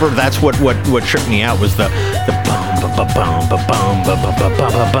that. I remember that's what tripped me out was the bum ba ba bum ba bum ba ba ba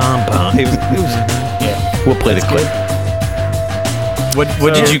ba bum bum. It was We'll play the clip.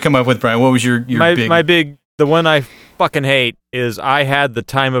 What did you come up with, Brian? What was your big? The one I fucking hate is I Had the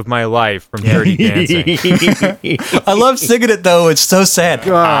Time of My Life from Dirty Dancing. I love singing it though. It's so sad.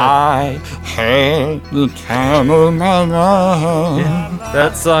 I had the time of my life. Yeah.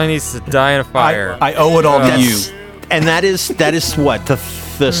 That song needs to die in a fire. I owe it all to you. And that is what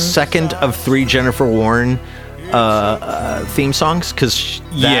the second of 3 Jennifer Warren theme songs, because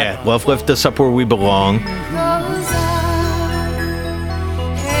Love Lift Us Up Where We Belong.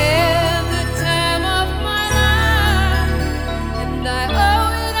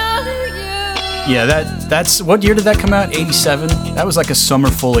 Yeah, that's what year did that come out? 87. That was like a summer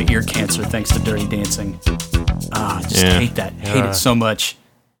full of ear cancer thanks to Dirty Dancing. I just hate that. Hate it so much.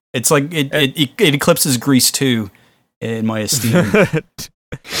 It's like it eclipses Grease 2 in my esteem.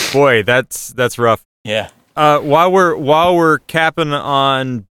 Boy, that's rough. Yeah. While we're capping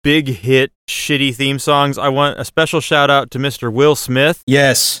on big hit shitty theme songs, I want a special shout out to Mr. Will Smith.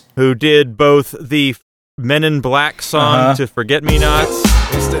 Yes. Who did both the Men in Black song to Forget Me Nots.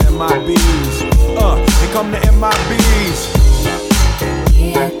 It's the MIBs. Here come the MIBs.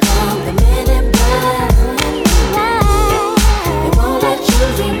 Here come the Men in Black. They won't let you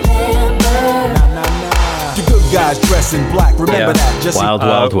remember. The good guys dress in black. Remember that. Just Wild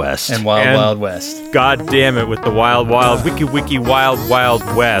Wild West. And Wild West. God damn it with the Wild Wiki Wild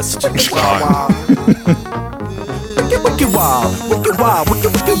West song. Wicked Wild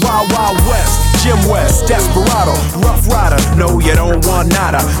West. Jim West, Desperado, Rough Rider. No, you don't want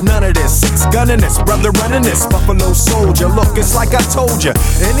nada. None of this. 6 gunning this, brother running this. Buffalo Soldier. Look, it's like I told you.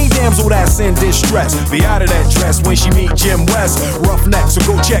 Any damsel that's in distress, be out of that dress when she meet Jim West. Roughneck, so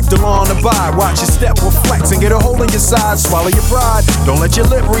go check the law on the by. Watch your step will flex and get a hole in your side. Swallow your pride. Don't let your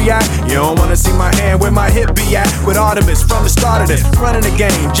lip react. You don't wanna see my hand where my hip be at. With Artemis from the start of this, running the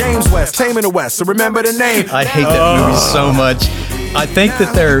game. James West, taming the West. So remember the name. I hate that movie so much. I think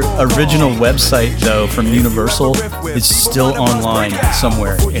that their original website, though, from Universal, is still online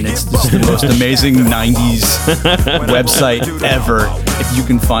somewhere, and it's the most amazing 90s website ever, if you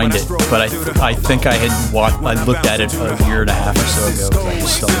can find it. But I think I looked at it a year and a half or so ago, because I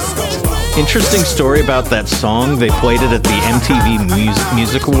just stumbled across it. Interesting story about that song. They played it at the MTV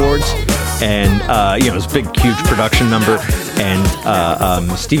Music Awards, and it was a big, huge production number, and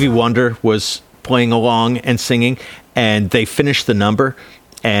Stevie Wonder was playing along and singing, and they finished the number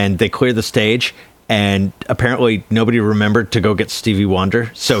and they cleared the stage, and apparently nobody remembered to go get Stevie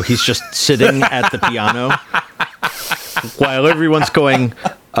Wonder, so he's just sitting at the piano while everyone's going,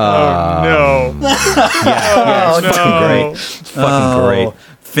 no. Yeah, it's fucking great. It's fucking great.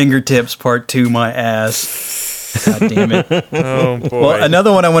 Fingertips Part 2, my ass. God damn it. Oh, boy. Well,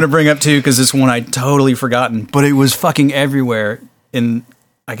 another one I want to bring up, too, because this one I'd totally forgotten, but it was fucking everywhere in,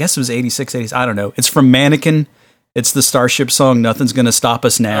 I guess it was 86, 80s, I don't know. It's from Mannequin. It's the Starship song, Nothing's Gonna Stop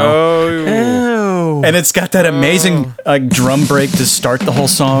Us Now. Oh. And it's got that amazing drum break to start the whole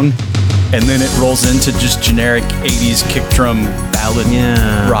song, and then it rolls into just generic 80s kick drum ballad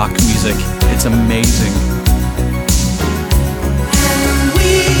rock music. It's amazing.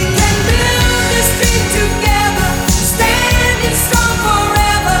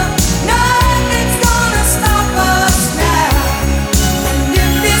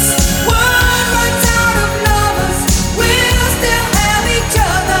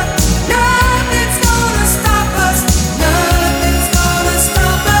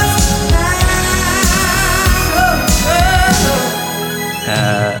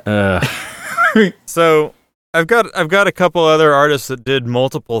 So I've got a couple other artists that did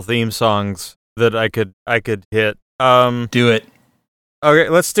multiple theme songs that I could hit. Do it. Okay,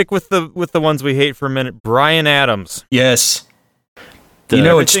 let's stick with the ones we hate for a minute. Bryan Adams. Yes. You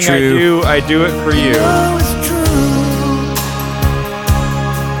know it's true. I do it for you.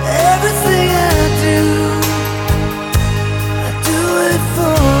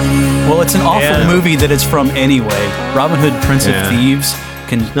 Well, it's an awful movie that it's from anyway. Robin Hood, Prince of Thieves.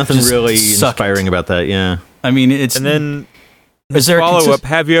 Nothing really inspiring about that, yeah. I mean, it's... And then, is there follow-up,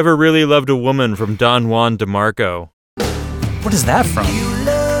 Have You Ever Really Loved a Woman from Don Juan DeMarco. What is that from?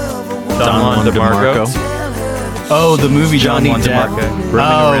 Don Juan DeMarco. Oh, the movie Johnny Don Juan Depp DeMarco.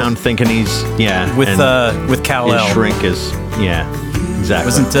 running around thinking he's, with Kal-El. His shrink is,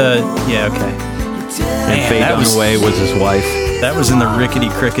 exactly. Wasn't, okay. And Faye Dunaway was his wife. That was in the rickety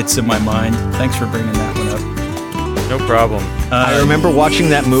crickets in my mind. Thanks for bringing that one up. No problem. I remember watching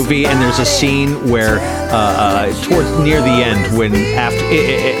that movie, and there's a scene where, towards near the end, when after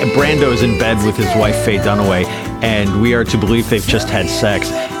Brando's in bed with his wife Faye Dunaway, and we are to believe they've just had sex.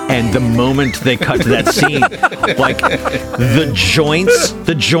 And the moment they cut to that scene, like the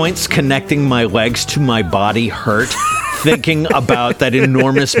joints connecting my legs to my body hurt. Thinking about that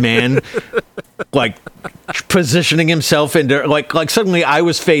enormous man, like positioning himself into like suddenly I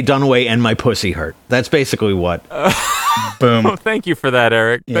was Faye Dunaway and my pussy hurt. That's basically what. Boom. Oh, thank you for that,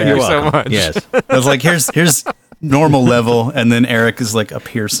 Eric. Thank you so much. Yes. I was like, here's normal level, and then Eric is like up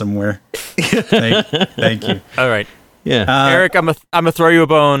here somewhere. Thank you. All right. Yeah. Eric, I'm gonna throw you a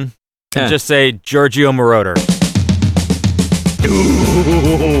bone and just say Giorgio Moroder.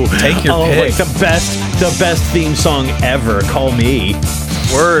 Ooh. Take your pick. Like the best theme song ever. Call me.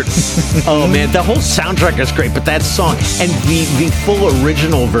 Word. Oh man, the whole soundtrack is great, but that song and the full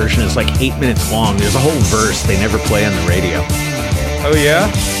original version is like 8 minutes long. There's a whole verse they never play on the radio. Oh yeah?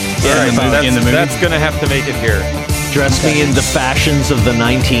 Yeah, All right, that's gonna have to make it here. Dress me in the fashions of the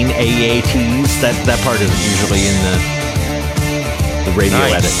 1980s. That part isn't usually in the radio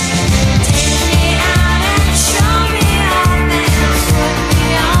edit.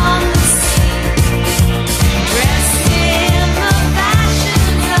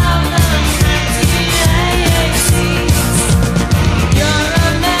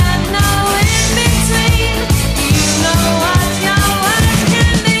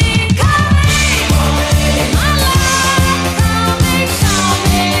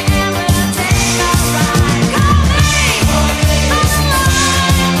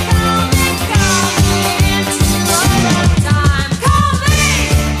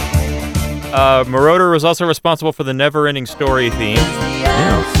 Marauder was also responsible for the Never Ending Story theme.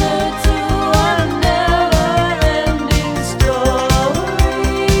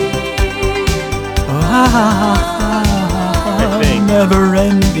 Never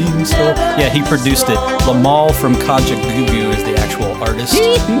ending story. Yeah, he produced it. Lamal from Kaja Gugu is the actual artist.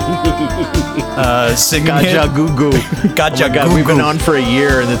 Singing Kaja Gugu. Kaja God, Gugu. we've been on for a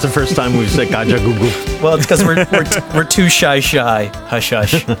year, and it's the first time we've said Kaja Gugu. Well, it's because we're too shy. Hush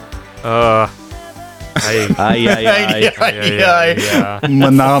hush. Mana. And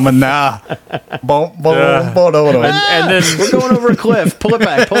then we're going over a cliff. Pull it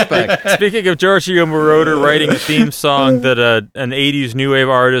back. Speaking of Giorgio Moroder writing a theme song that an 80s new wave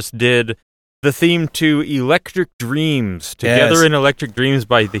artist did, the theme to Electric Dreams, Together in Electric Dreams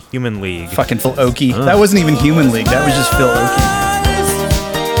by the Human League. Fucking Phil Oakey. That wasn't even Human League. That was just Phil Oakey.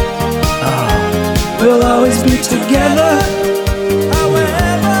 We'll always be together.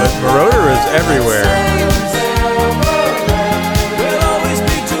 But Moroder is everywhere.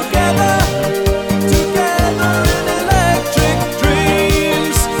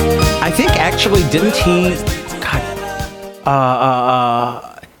 I think actually, didn't he? God,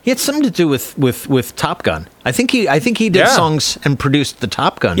 he had something to do with Top Gun. I think he did songs and produced the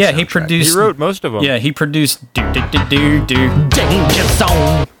Top Gun. Yeah, soundtrack. He wrote most of them. Yeah, he produced Danger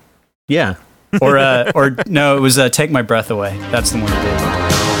Zone. Yeah, or no, it was Take My Breath Away. That's the one he did.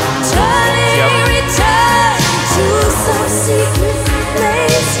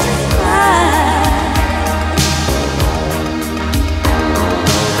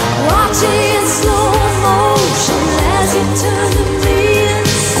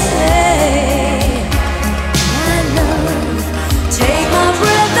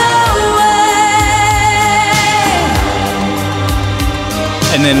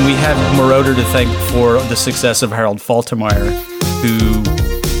 And then we have Moroder to thank for the success of Harold Faltermeyer, who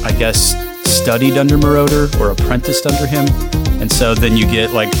I guess studied under Moroder or apprenticed under him. And so then you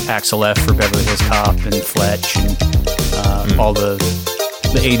get like Axel F for Beverly Hills Cop and Fletch and all the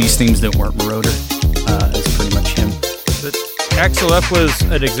 80s themes that weren't Moroder is pretty much him. But Axel F was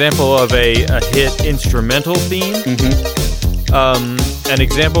an example of a hit instrumental theme. An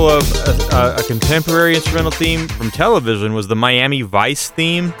example of a contemporary instrumental theme from television was the Miami Vice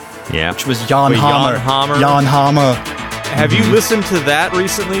theme. Yeah, which was Jan Hammer. Jan Hammer. Have you listened to that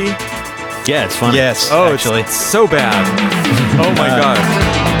recently? Yeah, it's fun. Yes. Oh, actually, it's so bad. Oh my god.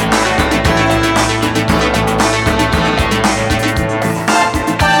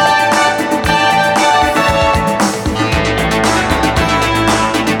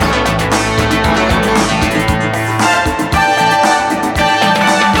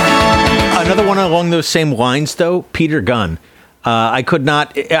 Another one along those same lines, though, Peter Gunn. I could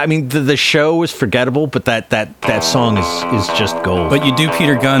not. I mean, the show was forgettable, but that song is just gold. But you do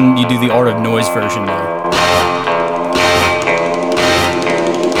Peter Gunn. You do the Art of Noise version, though.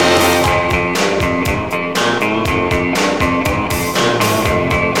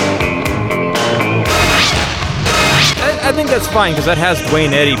 I think that's fine because that has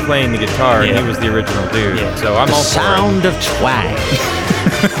Dwayne Eddy playing the guitar, and he was the original dude. Yeah. So I'm all sound of twang.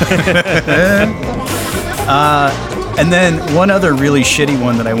 And then one other really shitty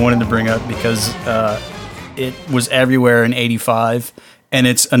one that I wanted to bring up because it was everywhere in '85, and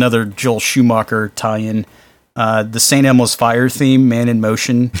it's another Joel Schumacher tie-in. The St. Elmo's Fire theme, Man in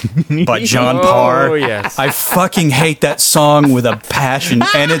Motion, by John Parr. Oh, yes. I fucking hate that song with a passion,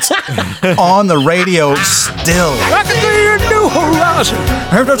 and it's on the radio still. I can see a new horizon.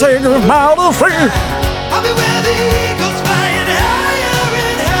 Have to take a mile of fear. I'll be where the eagles flying higher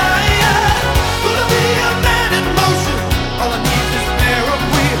and higher. Gonna be a man in motion. All I need is a pair of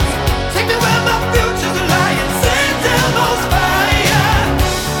wheels. Take me where my future's lying. St. Elmo's Fire.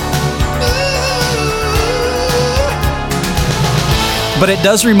 But it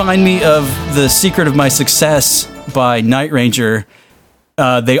does remind me of The Secret of My Success by Night Ranger.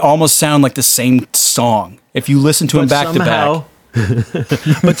 They almost sound like the same song if you listen to them back to back.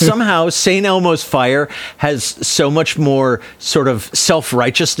 But somehow St. Elmo's Fire has so much more sort of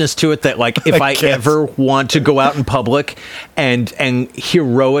self-righteousness to it that, like, if I ever want to go out in public and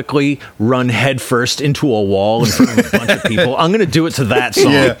heroically run headfirst into a wall in front of a bunch of people, I'm going to do it to that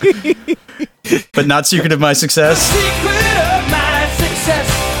song. Yeah. But not Secret of My Success. Secret of my success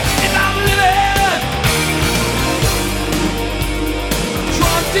is I'm living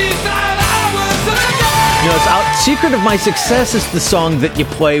 25 hours a day. You know, Secret of My Success is the song that you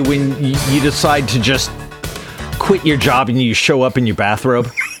play when you decide to just quit your job and you show up in your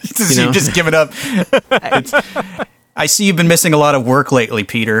bathrobe. You just give it up. I see you've been missing a lot of work lately,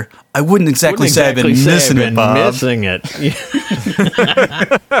 Peter. I wouldn't exactly say I've been missing it, Bob. Missing it.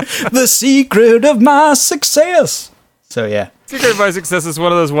 The secret of my success. So, yeah. Secret of My Success is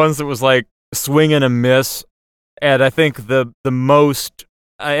one of those ones that was like swing and a miss. And I think the most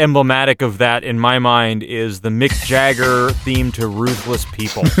emblematic of that in my mind is the Mick Jagger theme to Ruthless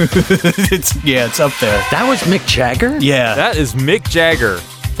People. It's up there. That was Mick Jagger? Yeah. That is Mick Jagger.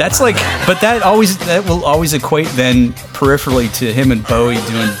 That's like, but that will always equate then peripherally to him and Bowie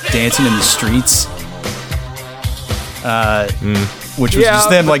doing Dancing in the Streets. Which was just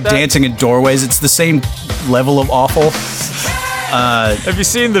them like dancing in doorways. It's the same level of awful. Have you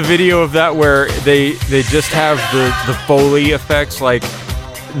seen the video of that where they just have the Foley effects, like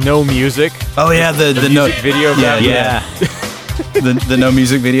no music? Oh yeah, the music no video of that. Yeah. the no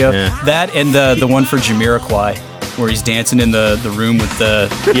music video. Yeah. That and the one for Jamiroquai, where he's dancing in the room with the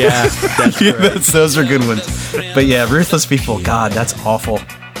those are good ones. But yeah, Ruthless People, God, that's awful.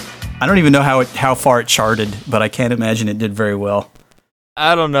 I don't even know how far it charted, but I can't imagine it did very well.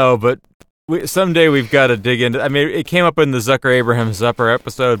 I don't know, but someday we've got to dig into. I mean, it came up in the Zucker Abraham Zupper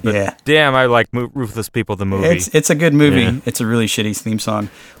episode, but damn, I like Ruthless People the movie. It's a good movie. Yeah. It's a really shitty theme song,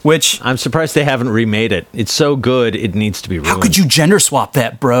 which I'm surprised they haven't remade it. It's so good, it needs to be ruined. How could you gender swap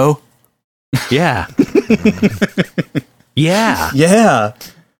that, bro? Yeah. Yeah. Yeah.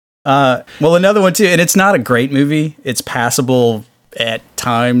 Well, another one too, and it's not a great movie. It's passable at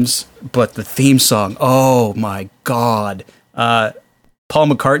times, but the theme song, oh my God. Paul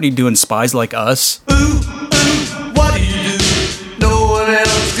McCartney doing Spies Like Us. Ooh, what do you do? No one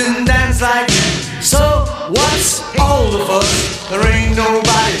else can dance like you. So what's all of us? There ain't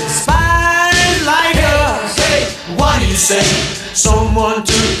nobody spies like us. Hey, what do you say? Someone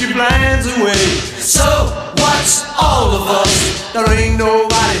took your plans away. So what's all of us? There ain't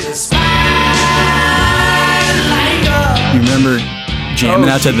nobody spies like us. You remember jamming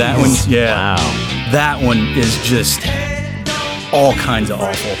out to that one? Yeah. Wow. That one is just all kinds of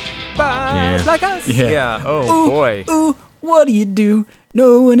awful. Spies like us. Yeah. Oh, boy. Ooh, what do you do?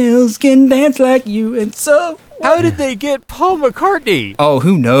 No one else can dance like you, and so... How did they get Paul McCartney? Oh,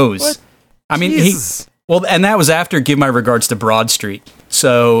 who knows? What? I mean, Jesus. and that was after Give My Regards to Broad Street.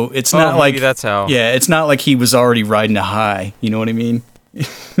 So it's not like... that's how. Yeah, it's not like he was already riding a high. You know what I mean?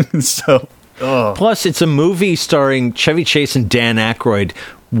 So... Oh. Plus, it's a movie starring Chevy Chase and Dan Aykroyd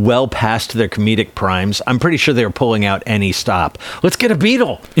well past their comedic primes. I'm pretty sure they were pulling out any stop. Let's get a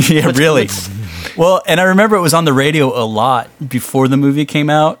Beatle. Yeah, really. Well, and I remember it was on the radio a lot before the movie came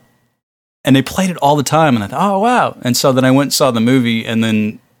out, and they played it all the time, and I thought, oh, wow. And so then I went and saw the movie, and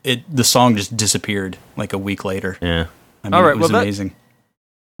then the song just disappeared like a week later. Yeah. I mean, all right, it was amazing.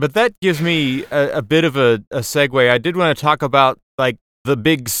 But that gives me a bit of a segue. I did want to talk about, like, the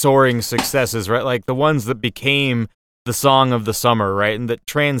big soaring successes, right? Like the ones that became the song of the summer, right? And that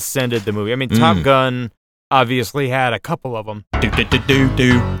transcended the movie. I mean, Top Gun obviously had a couple of them. But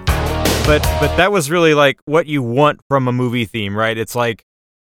that was really like what you want from a movie theme, right? It's like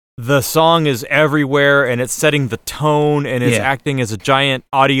the song is everywhere and it's setting the tone and it's acting as a giant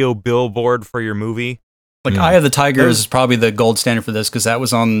audio billboard for your movie. Like Eye of the Tiger is probably the gold standard for this because that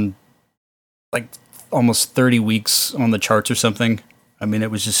was on like almost 30 weeks on the charts or something. I mean,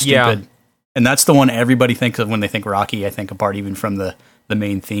 it was just stupid. Yeah. And that's the one everybody thinks of when they think Rocky, I think, apart even from the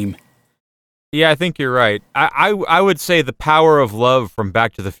main theme. Yeah, I think you're right. I would say The Power of Love from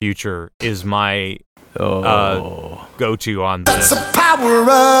Back to the Future is my go-to on this. That's the power of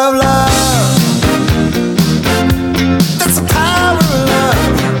love. That's the power of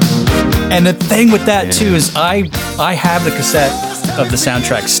love. And the thing with that, too, is I have the cassette of the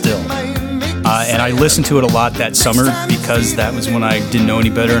soundtrack still. And I listened to it a lot that summer because that was when I didn't know any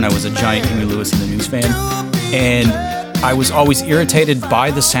better and I was a giant Huey Lewis and the News fan. And I was always irritated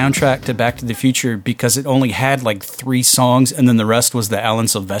by the soundtrack to Back to the Future because it only had like 3 songs and then the rest was the Alan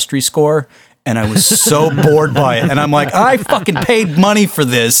Silvestri score. And I was so bored by it. And I'm like, I fucking paid money for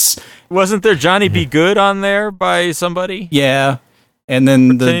this. Wasn't there Johnny B. Good on there by somebody? Yeah. And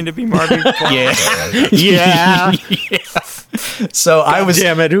then pretending to be Marty. Yeah. So God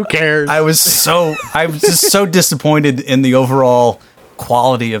damn it, who cares? I was just so disappointed in the overall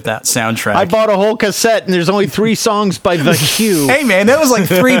quality of that soundtrack. I bought a whole cassette and there's only 3 songs by The Cure. Hey man, that was like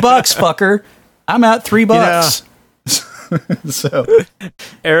 $3, fucker. I'm out $3. Yeah. So,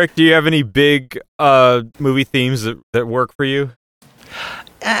 Eric, do you have any big movie themes that work for you?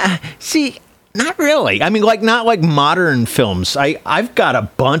 See, not really. I mean, not like modern films. I've got a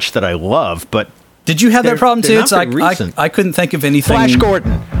bunch that I love, but did you have that problem too? It's like I couldn't think of anything. Flash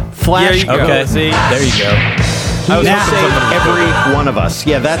Gordon. Flash. Okay, see, there you go. was Now, hoping someone would every do that. one of us.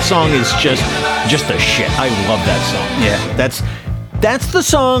 Yeah, that song is just a shit. I love that song. Yeah. That's the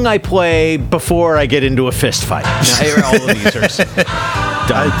song I play before I get into a fist fight. Now, all of these are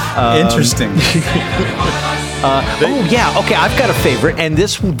done. Interesting. Oh yeah, okay. I've got a favorite, and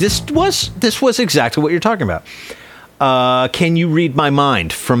this was exactly what you're talking about. Can You Read My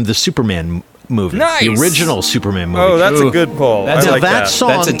Mind from the Superman movie, Nice. the original Superman movie? Oh, that's a good pull. I Now like that song,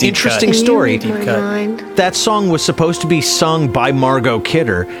 That's a deep interesting cut. story. Deep cut. That song was supposed to be sung by Margot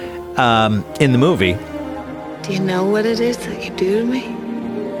Kidder in the movie. Do you know what it is that you do to me?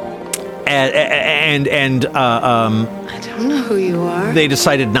 And I don't know who you are. they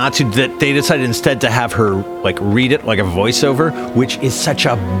decided not to. They decided instead to have her like read it like a voiceover, which is such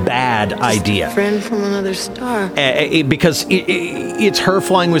a bad idea. Friend from another star. Because it's her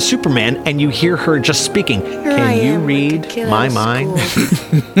flying with Superman, and you hear her just speaking. Here I Can you am, read like a kid my out of mind?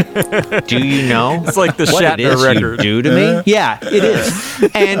 school. Do you know? It's like the what it Shatner is record. you do to me? Yeah, it is.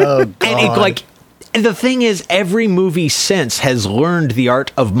 And and it, like. And the thing is, every movie since has learned the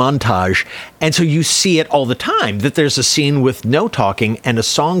art of montage, and so you see it all the time, that there's a scene with no talking and a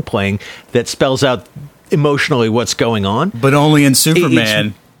song playing that spells out emotionally what's going on. But only in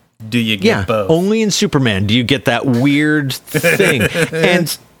Superman do you get both. Only in Superman do you get that weird thing.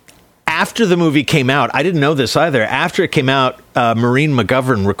 And after the movie came out, I didn't know this either. After it came out, Maureen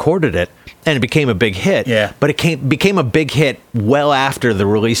McGovern recorded it, and it became a big hit. Yeah. But it became a big hit well after the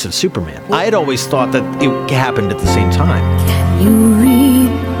release of Superman. I had always thought that it happened at the same time. Can you read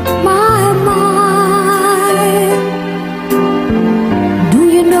my mind? Do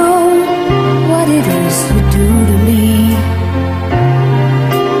you know what it is you do to me?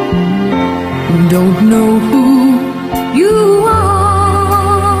 Don't know who you are.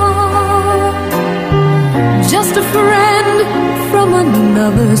 Just a friend from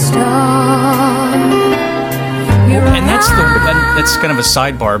another star. And that's kind of a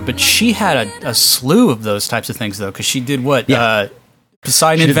sidebar, but she had a slew of those types of things, though, because she did what? Yeah.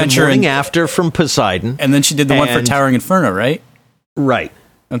 Poseidon She did The Adventure. Morning After from Poseidon. And then she did the one for And- Towering Inferno, right? Right.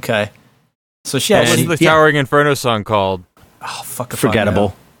 Okay. So she What had... was the Towering Inferno song called? Oh, fuck if I Forgettable.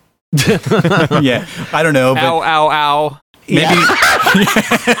 know. Yeah, I don't know, but Ow, ow, ow. maybe...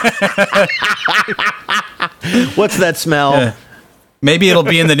 What's that smell? Yeah. Maybe it'll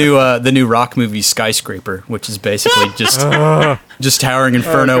be in the new rock movie Skyscraper, which is basically just Towering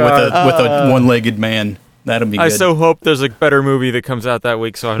Inferno with a one-legged man. That'll be good. I so hope there's a better movie that comes out that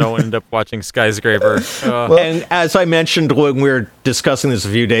week, so I don't end up watching Skyscraper. And as I mentioned when we were discussing this a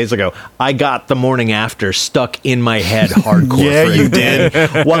few days ago, I got The Morning After stuck in my head hardcore. Yeah, for a you day.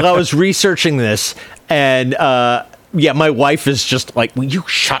 did. While I was researching this, and yeah, my wife is just like, "Will you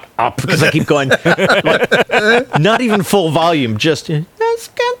shut up?" Because I keep going, like, not even full volume, just "It's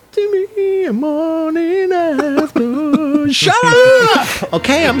got to be a morning after." Shut up!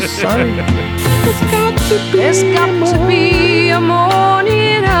 Okay, I'm sorry. There's got to be a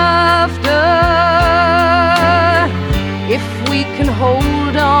morning after. If we can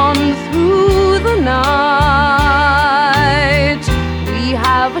hold on through the night, we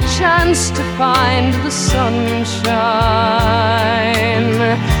have a chance to find the sunshine.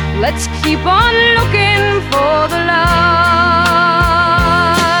 Let's keep on looking for the light.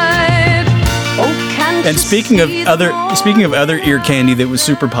 Oh, can't And you speaking of see the other ear candy that was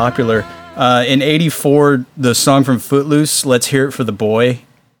super popular, in '84, the song from Footloose, "Let's Hear It for the Boy,"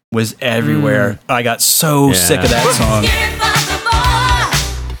 was everywhere. I got so sick of that song.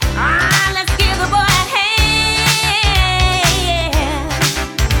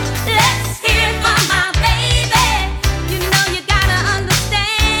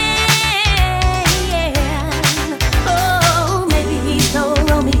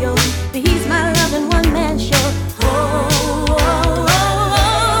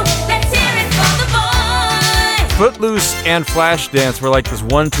 Footloose and Flashdance were like this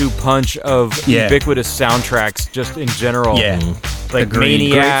 1-2 punch of ubiquitous soundtracks just in general. Yeah. Like Agreed.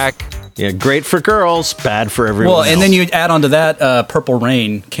 Maniac. Yeah, great for girls, bad for everyone. Well, and else. then you add on to that, Purple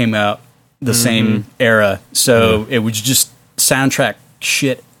Rain came out the same era, so it was just soundtrack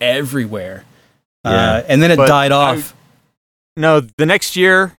shit everywhere. And then it But died off. No, the next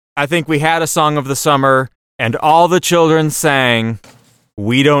year, I think we had a song of the summer, and all the children sang,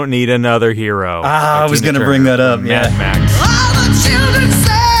 "We Don't Need Another Hero." I was Tina going to bring Turner that up. from Yeah. Mad Max. All the children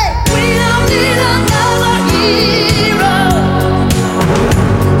say we don't need another hero.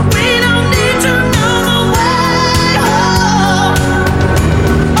 We don't need to know the way home.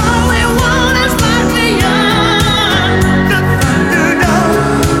 All we want is life beyond the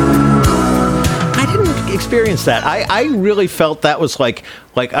thunderdome. I didn't experience notice that. I really felt that was like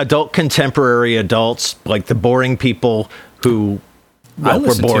adult contemporary adults, like the boring people who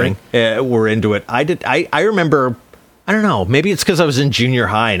were boring, were into it. I remember, I don't know, maybe it's because I was in junior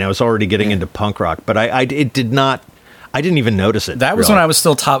high and I was already getting into punk rock, but I didn't even notice it. That was when I was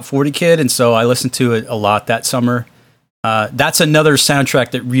still top 40 kid, and so I listened to it a lot that summer. That's another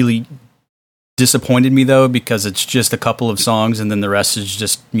soundtrack that really disappointed me, though, because it's just a couple of songs and then the rest is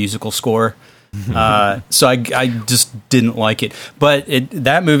just musical score. So I just didn't like it. But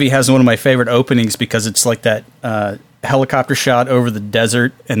that movie has one of my favorite openings because it's like that helicopter shot over the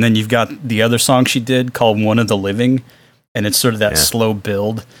desert, and then you've got the other song she did called One of the Living, and it's sort of that slow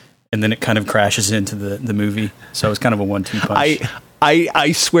build, and then it kind of crashes into the movie. So it's kind of a 1-2 punch.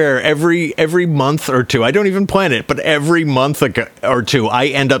 I swear every month or two, I don't even plan it, but every month or two, I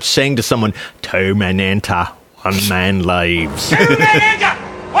end up saying to someone, 2 men enter, 1 man leaves. 2 men enter,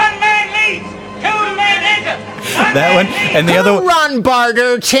 1 man leaves. 2 men enter. That one and the other one, run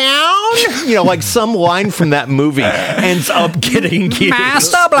Barter Town. You know, like some line from that movie ends up getting used.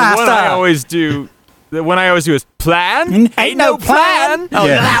 Master Blaster. What I always do. The one I always do is plan. Ain't no plan. Oh,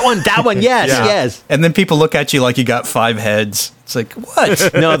 that one. Yes. And then people look at you like you got 5 heads. It's like,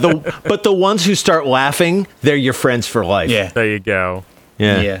 what? No, but the ones who start laughing, they're your friends for life. Yeah. There you go.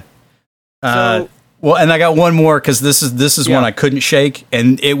 Yeah. Well, and I got one more because this is one I couldn't shake,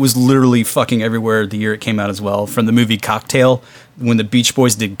 and it was literally fucking everywhere the year it came out as well. From the movie Cocktail, when the Beach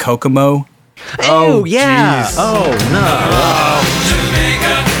Boys did Kokomo. Oh yeah. Geez. Oh no.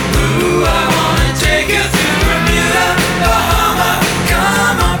 Jamaica, ooh, I wanna take you through Bermuda, Bahama.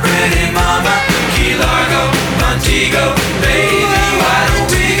 Come on, pretty mama. Key Largo, Montego, baby, why don't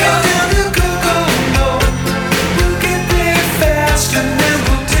we go down to Kokomo? We'll get there fast and then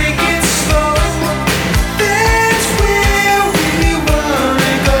we'll take it slow. That's where we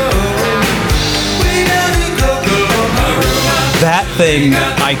wanna go. Way down to Kokomo. That thing,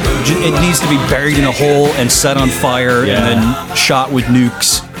 it needs to be buried in a hole and set on fire and then shot with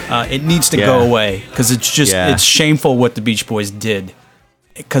nukes. It needs to go away because it's just it's shameful what the Beach Boys did.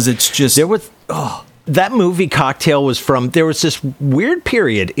 Because it's just that movie Cocktail was from. There was this weird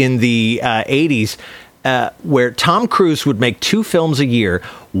period in the 80s where Tom Cruise would make 2 films a year.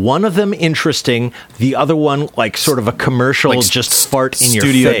 One of them interesting, the other one like sort of a commercial, like just fart in your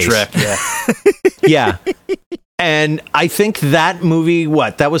face. Studio Trek, yeah. And I think that movie,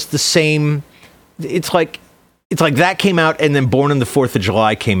 that was the same. It's like that came out, and then Born on the 4th of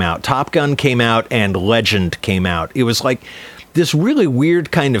July came out. Top Gun came out, and Legend came out. It was like this really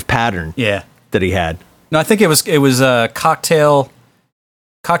weird kind of pattern. That he had. No, I think it was Cocktail.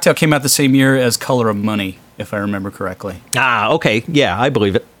 Cocktail came out the same year as Color of Money, if I remember correctly. Ah, okay, yeah, I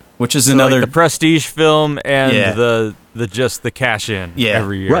believe it. Which is so another like the prestige film and the just the cash in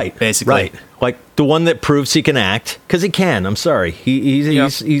every year, right? Basically, right. Like the one that proves he can act because he can. I'm sorry,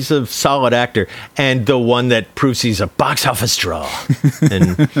 he's a solid actor, and the one that proves he's a box office draw.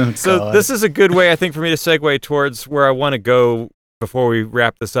 And so this is a good way, I think, for me to segue towards where I want to go before we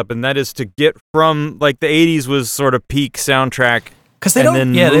wrap this up, and that is to get from like the '80s was sort of peak soundtrack, because they and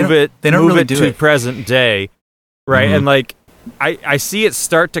don't, then move it really do to it. present day, right? And like. I see it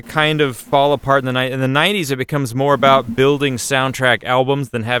start to kind of fall apart in the 90s. It becomes more about building soundtrack albums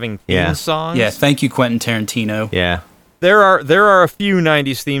than having theme songs. Yeah, thank you, Quentin Tarantino. Yeah, there are a few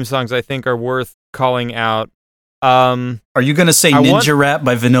 90s theme songs I think are worth calling out. Are you going to say Ninja Rap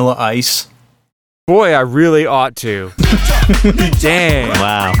by Vanilla Ice? Boy, I really ought to. Dang!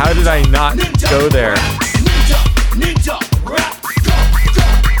 Wow! How did I not go there? Ninja Rap.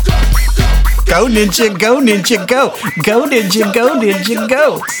 Go Ninja, go Ninja, go! Go Ninja, go Ninja,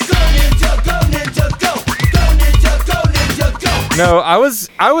 go! No, I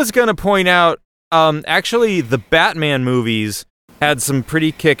was gonna point out. Actually, the Batman movies had some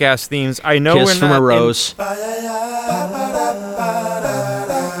pretty kick-ass themes. I know Kiss from a Rose.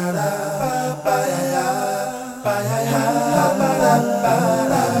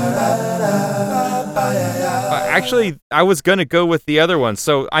 Actually, I was going to go with the other one,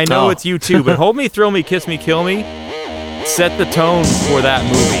 so I know it's you too, but Hold Me, Thrill Me, Kiss Me, Kill Me set the tone for that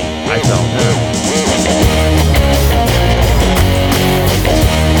movie, I felt.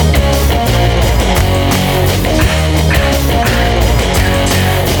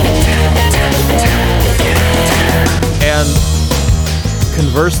 And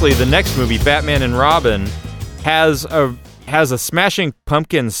conversely, the next movie, Batman and Robin, has a Smashing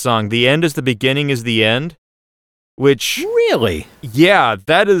Pumpkins song, The End is the Beginning is the End. Which really, yeah,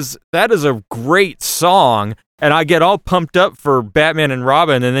 that is a great song, and I get all pumped up for Batman and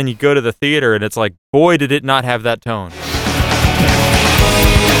Robin, and then you go to the theater, and it's like, boy, did it not have that tone.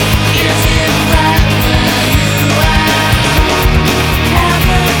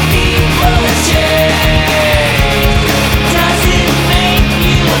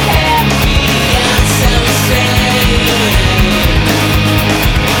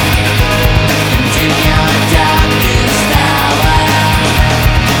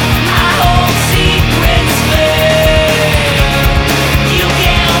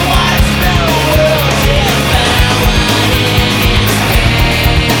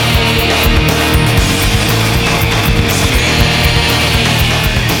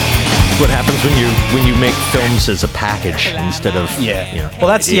 what happens when you make films as a package instead of Well,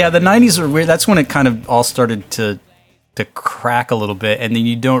 that's the 90s are weird. That's when it kind of all started to crack a little bit, and then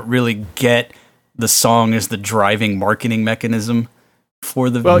you don't really get the song as the driving marketing mechanism for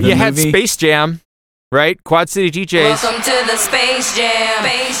the Well, the you had movie. Space Jam, right? Quad City DJs. Welcome to the Space Jam.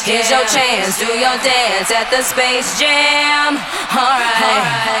 Here's your chance. Do your dance at the Space Jam. All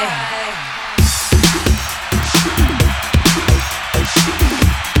right.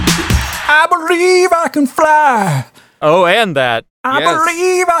 I believe I can fly. Oh, and that. I Yes.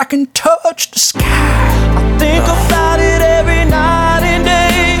 believe I can touch the sky. I think about it every night and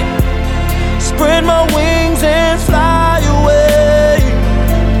day. Spread my wings and fly away.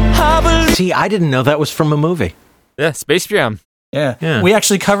 I believe. See, I didn't know that was from a movie. Yeah, Space Jam. Yeah. We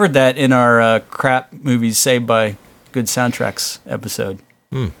actually covered that in our crap movies saved by good soundtracks episode.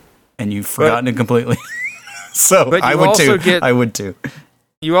 And you've forgotten it completely. So But you I would also too. get- I would too.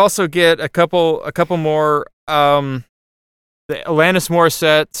 You also get a couple more. The Alanis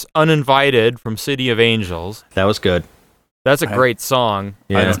Morissette's "Uninvited" from City of Angels. That was good. That's a great song.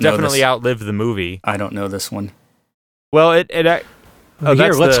 Yeah. It's don't know definitely this. outlived the movie. I don't know this one. Well, it oh, Here,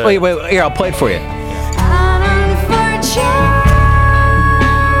 that's let's the- wait. Here, I'll play it for you.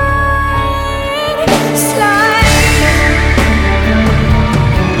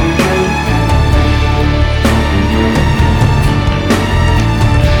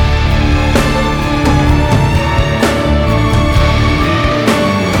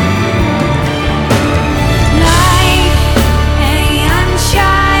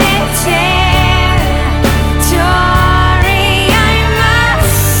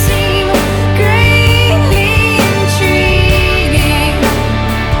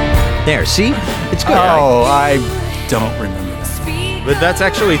 There, see? It's good. Oh, I don't remember that. But that's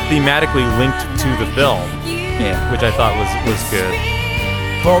actually thematically linked to the film, Yeah. which I thought was good.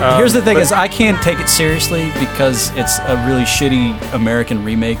 Well, here's the thing: but- is I can't take it seriously because it's a really shitty American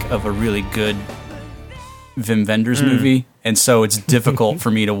remake of a really good Wim Wenders movie, and so it's difficult for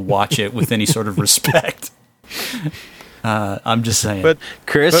me to watch it with any sort of respect. I'm just saying. But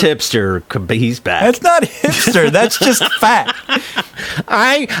Chris Hipster, he's back. That's not hipster. That's just fact.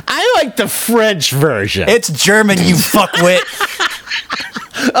 I like the French version. It's German, you fuckwit.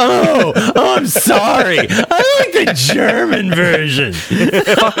 Oh, I'm sorry. I like the German version.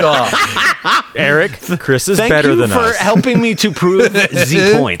 Fuck off. Eric, Chris is Thank better you than for us. helping me to prove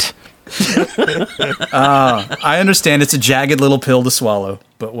the point. I understand it's a jagged little pill to swallow,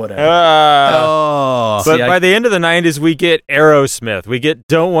 but whatever. Oh. But See, by the end of the 90s, we get Aerosmith. We get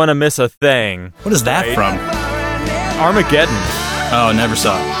Don't Want to Miss a Thing. What is that from? Armageddon. Oh, never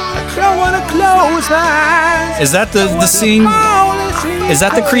saw it. I don't wanna close my eyes. Is that the scene? Is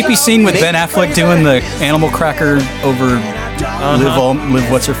that the creepy scene with Ben Affleck doing the animal cracker over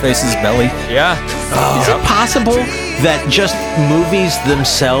Liv what's her face's belly? Yeah. Is it possible that just movies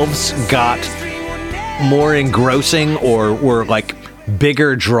themselves got more engrossing or were like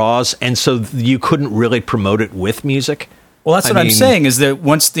bigger draws, and so you couldn't really promote it with music? Well, that's what I I'm mean- saying, is that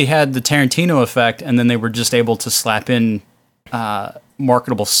once they had the Tarantino effect, and then they were just able to slap in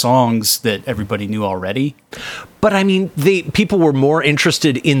marketable songs that everybody knew already. But I mean, the people were more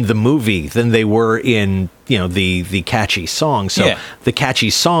interested in the movie than they were in, the catchy song. So Yeah. the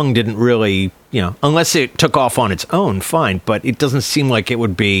catchy song didn't really, unless it took off on its own, fine. But it doesn't seem like it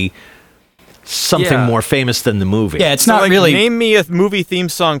would be something Yeah. more famous than the movie. Yeah, it's So, not like, really. Name me a movie theme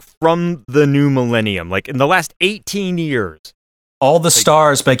song from the new millennium, like in the last 18 years. All the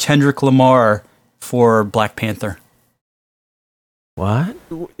Stars by Kendrick Lamar for Black Panther. What?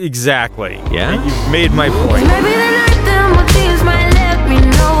 Exactly. Yeah? You've made my point. Maybe the night that my tears might let me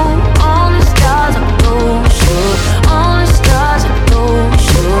know all the stars are low, sure. All the stars are low,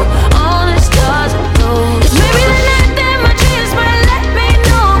 sure. All the stars are low. Maybe the night that my tears might let me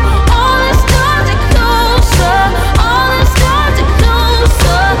know all the stars are closer. All the stars are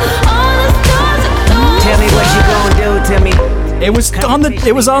closer. All the stars are closer. Tell me what you gonna do to me. It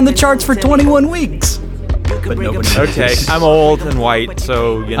was on the charts for 21 weeks. But nobody Okay, I'm old and white,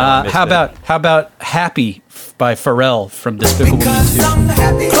 so I missed how it. about Happy by Pharrell from Despicable Me 2?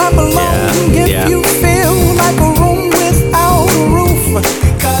 Clap along if you feel like a room without a roof.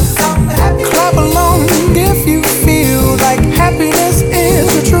 Clap along if you feel like happiness is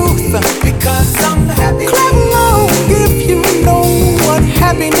the truth. Clap along if you know what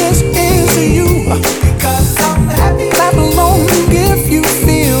happiness is to you. Clap along if you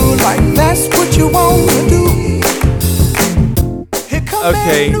feel like that's what you want to do.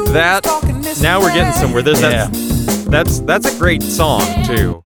 Okay, now we're getting somewhere. That's a great song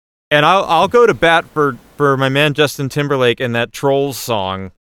too, and I'll go to bat for my man Justin Timberlake and that Trolls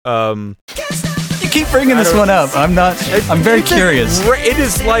song You keep bringing this one up. I'm very curious. It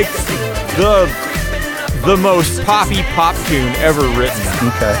is like the most poppy pop tune ever written.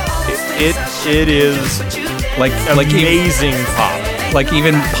 Okay. It is like amazing pop. Like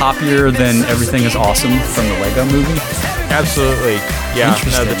even poppier than Everything Is Awesome from the Lego Movie. Absolutely. Yeah.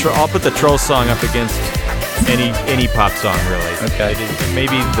 No, I'll put the Troll song up against any pop song, really. Okay. It may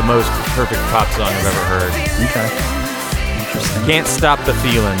be the most perfect pop song I've ever heard. Okay. Interesting. Can't Stop the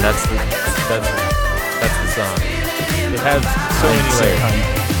Feeling. That's the song. It has so many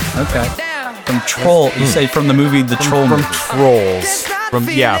layers. Okay. From Troll, you say from the movie The Troll from movie. Trolls.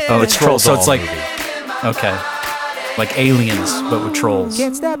 It's Trolls. So it's like movie. Okay. Like Aliens, but with trolls.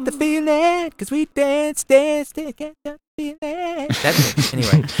 Can't stop the feeling, cause we dance, can't stop the feeling. That's it.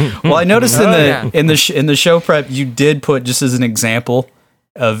 Anyway. Well, I noticed in the show prep you did put, just as an example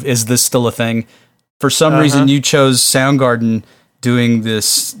of is this still a thing? For some reason you chose Soundgarden doing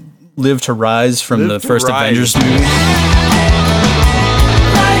this Live to Rise from the first Avengers movie.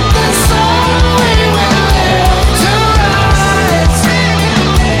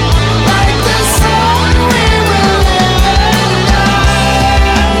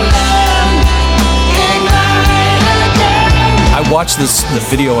 I watched the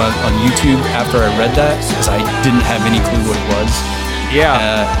video on YouTube after I read that because I didn't have any clue what it was.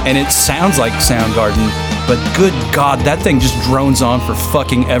 Yeah. And it sounds like Soundgarden, but good God, that thing just drones on for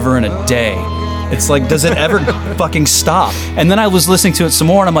fucking ever and a day. It's like, does it ever fucking stop? And then I was listening to it some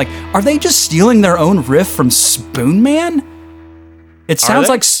more and I'm like, are they just stealing their own riff from Spoon Man? It sounds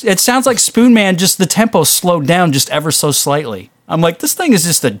like Spoon Man, just the tempo slowed down just ever so slightly. I'm like, this thing is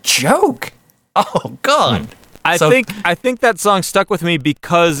just a joke. Oh God. I think that song stuck with me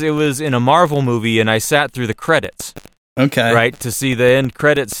because it was in a Marvel movie and I sat through the credits. Okay. Right, to see the end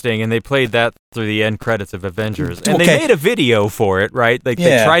credits sting, and they played that through the end credits of Avengers. And they made a video for it, right? Like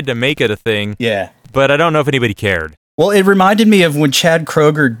they tried to make it a thing. Yeah. But I don't know if anybody cared. Well, it reminded me of when Chad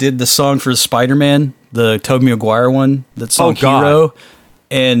Kroeger did the song for Spider-Man, the Tobey Maguire one, that song Hero.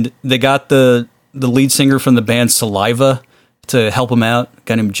 And they got the lead singer from the band Saliva to help him out, a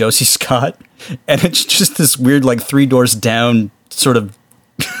guy named Josie Scott. And it's just this weird, like, Three Doors Down sort of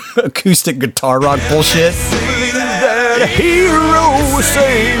acoustic guitar rock bullshit. The hero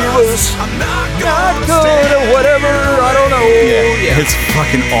save us. Not good or whatever, I don't know. Yeah. It's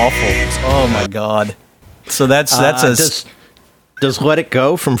fucking awful. Oh my God. So that's does Let It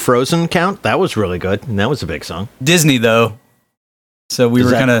Go from Frozen count? That was really good, and that was a big song. Disney though. So we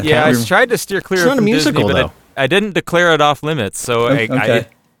were kind of I tried to steer clear from from musical, Disney, but I didn't declare it off limits, so okay.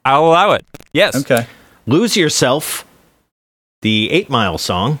 I'll allow it. Yes. Okay. Lose Yourself, the 8 Mile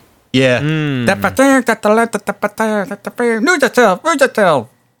song. Yeah. I don't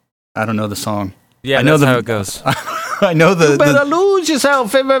know the song. Yeah, I know how it goes. I know You better lose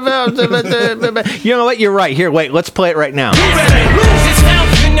yourself. You know what? You're right. Here, wait. Let's play it right now. You better lose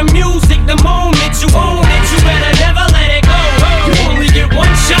yourself in the music the moment you own it. You better never let it go. You only get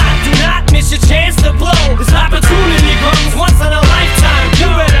one shot. Do not miss your chance to blow. This opportunity comes once in a lifetime.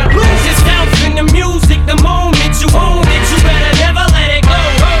 You better lose yourself in the music the moment you own it. You better never let it go.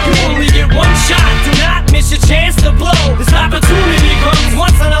 You only get one shot. Do not miss your chance to blow. This opportunity comes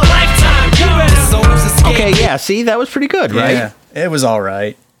once in a lifetime. You better Okay, yeah. See, that was pretty good, right? Yeah, it was all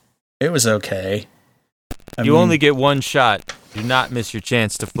right. It was okay. You only get one shot. Do not miss your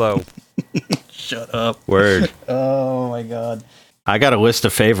chance to flow. Shut up. Word. Oh my God. I got a list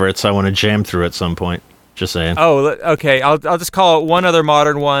of favorites I want to jam through at some point. Just saying. Oh, okay. I'll just call it one other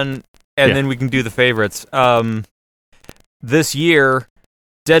modern one, and then we can do the favorites. This year,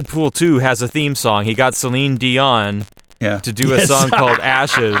 Deadpool 2 has a theme song. He got Celine Dion to do a song called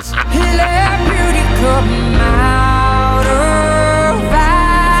Ashes.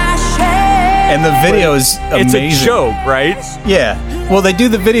 And the video is amazing. It's a joke, right? Yeah. Well, they do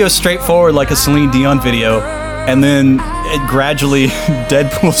the video straightforward like a Celine Dion video, and then it gradually,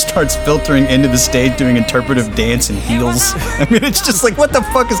 Deadpool starts filtering into the stage doing interpretive dance in heels. I mean, it's just like, what the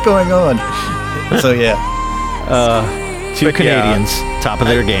fuck is going on? So, yeah. Two Canadians, top of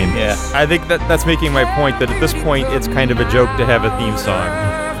their game. Yeah. I think that's making my point that at this point, it's kind of a joke to have a theme song.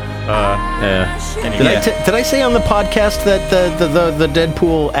 Anyway. Did I say on the podcast that the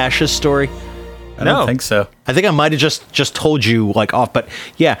Deadpool Ashes story? I don't think so. I think I might have just told you like off, but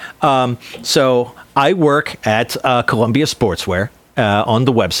yeah. So I work at Columbia Sportswear on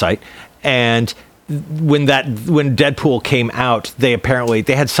the website, and when Deadpool came out, they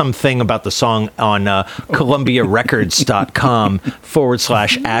had something about the song on ColumbiaRecords.com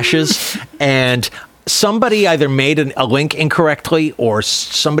 /ashes, and somebody either made a link incorrectly or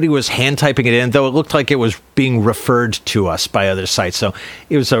somebody was hand typing it in, though it looked like it was being referred to us by other sites. So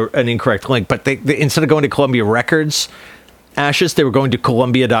it was an incorrect link. But they instead of going to Columbia Records Ashes, they were going to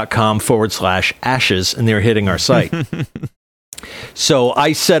columbia.com/ashes, and they were hitting our site. So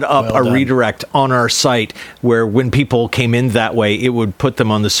I set up a redirect on our site where when people came in that way, it would put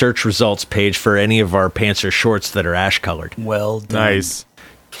them on the search results page for any of our pants or shorts that are ash colored. Well done. Nice.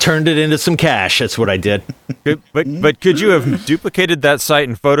 Turned it into some cash. That's what I did. But could you have duplicated that site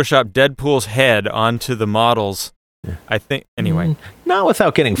and photoshopped Deadpool's head onto the models? I think, anyway. Not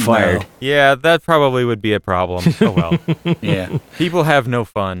without getting fired. No. Yeah, that probably would be a problem. Oh, well. Yeah. People have no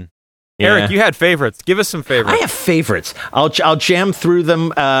fun. Yeah. Eric, you had favorites. Give us some favorites. I have favorites. I'll jam through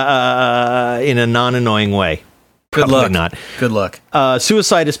them in a non-annoying way. Good Probably luck. Not. Good luck.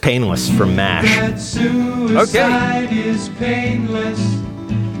 Suicide is Painless from MASH. Suicide is painless.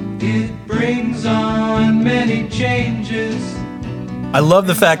 It brings on many changes. I love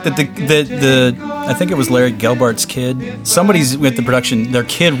the fact that the I think it was Larry Gelbart's kid. Somebody's with the production. Their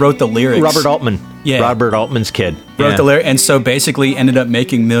kid wrote the lyrics. Robert Altman. Yeah. Robert Altman's kid. Wrote the lyrics, and so basically ended up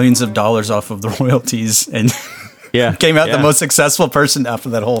making millions of dollars off of the royalties, and came out the most successful person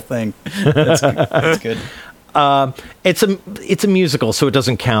after that whole thing. That's good. It's a musical, so it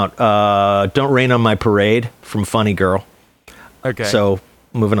doesn't count. Don't Rain on My Parade from Funny Girl. Okay. So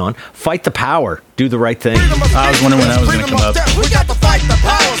moving on. Fight the Power. Do the Right Thing. I was wondering when that was going to come up. We got to fight the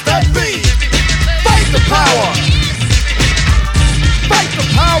powers that be. Fight the power. Fight the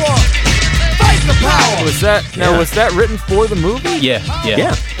power. Fight the power. Was that written for the movie? Yeah.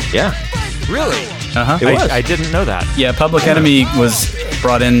 Really? Uh-huh. It was. I didn't know that. Yeah, Public Enemy was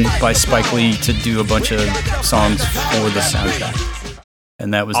brought in by Spike Lee to do a bunch of songs for the soundtrack.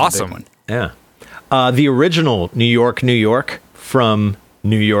 And that was awesome. The big one. Yeah. The original New York, New York from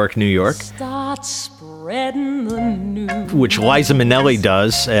New York, New York. Start spreading the news. Which Liza Minnelli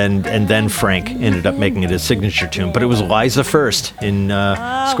does, and then Frank ended up making it his signature tune. But it was Liza first in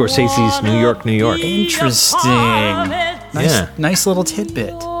Scorsese's New York, New York. Interesting. Nice little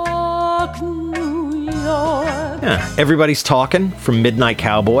tidbit. Yeah, Everybody's Talking from Midnight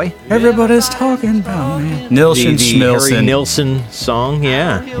Cowboy. Everybody's talking about me. Nilsson The Harry Schmilsson. Nilsson song,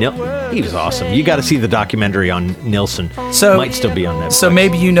 yeah. He was awesome. You got to see the documentary on Nilsson. So might still be on Netflix. So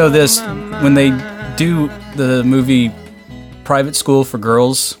maybe you know this, when they do the movie Private School for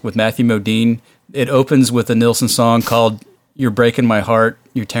Girls with Matthew Modine, it opens with a Nilsson song called "You're Breaking My Heart,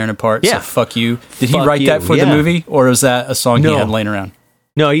 You're Tearing Apart, So Fuck You." Did he Fuck write you, that for the movie, or is that a song he had laying around?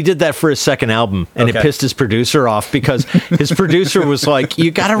 No, he did that for his second album, and it pissed his producer off because his producer was like, "You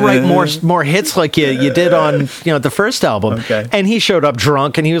got to write more hits like you did on the first album." Okay. And he showed up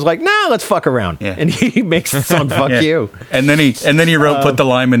drunk, and he was like, "Nah, let's fuck around." Yeah. And he makes the song "Fuck You." And then he wrote "Put the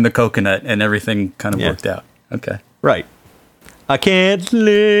Lime in the Coconut," and everything kind of worked out. Okay, right. I can't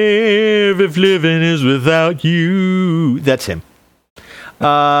live if living is without you. That's him.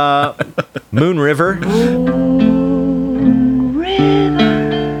 Moon River.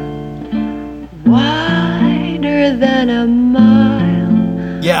 Wider than a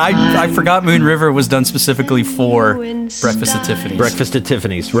mile. Yeah, I forgot Moon River was done specifically for Breakfast at Tiffany's. Breakfast at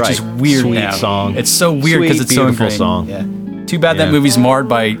Tiffany's, right? Which is weird Sweet now. song. It's so weird because it's so beautiful ingrained. song. Yeah. Too bad that movie's marred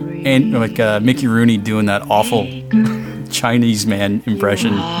by Mickey Rooney doing that awful Chinese man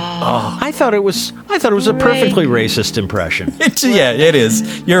impression. Oh, I thought it was a perfectly racist impression. It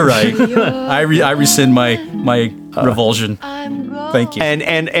is. You're right. I rescind my revulsion. Thank you.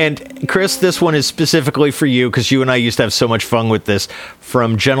 And Chris, this one is specifically for you because you and I used to have so much fun with this.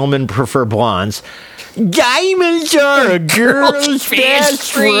 From Gentlemen Prefer Blondes. Diamonds are a girl's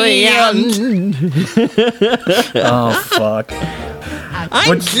best friend. Oh fuck.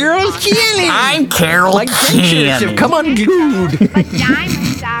 I'm Carol Cannon. I'm Carol Cannon. Come on, dude.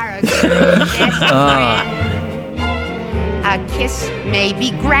 Diamonds are a girl's best friend. A kiss may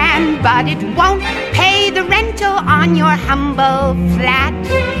be grand, but it won't pay the rental on your humble flat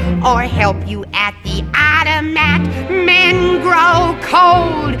or help you at the automat. Men grow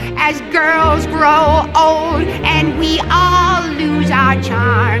cold as girls grow old, and we all lose our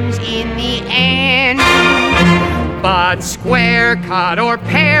charms in the end. But square cut or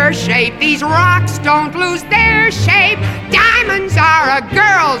pear shape, these rocks don't lose their shape. Diamonds are a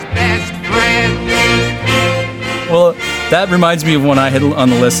girl's best friend. Well, that reminds me of one I had on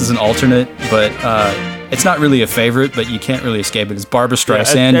the list as an alternate, but it's not really a favorite, but you can't really escape it. It's Barbra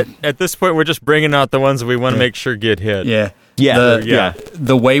Streisand. At this point, we're just bringing out the ones that we want to make sure get hit. Yeah. Yeah.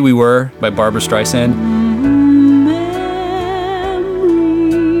 The Way We Were by Barbra Streisand.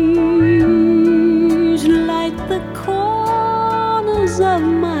 Like the corners of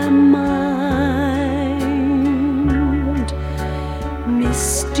my mind.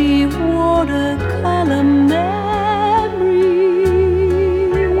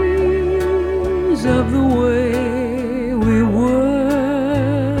 memories of the way we were.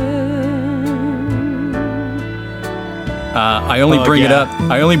 I only bring it up.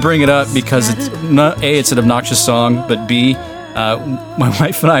 I only bring it up because it's not A, it's an obnoxious song, but B, my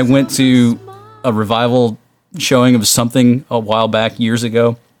wife and I went to a revival showing of something a while back, years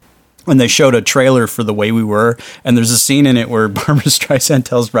ago, and they showed a trailer for The Way We Were, and there's a scene in it where Barbara Streisand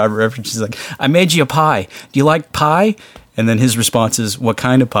tells Robert Redford, she's like, "I made you a pie. Do you like pie?" And then his response is, "What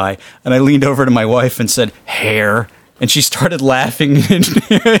kind of pie?" And I leaned over to my wife and said, "Hair." And she started laughing in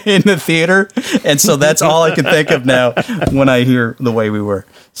the theater. And so that's all I can think of now when I hear The Way We Were.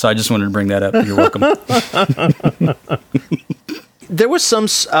 So I just wanted to bring that up. You're welcome. There was some,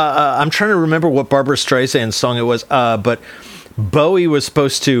 I'm trying to remember what Barbara Streisand song it was, but Bowie was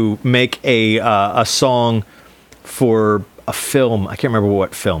supposed to make a song for a film. I can't remember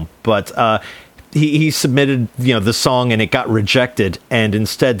what film, but he submitted the song and it got rejected. And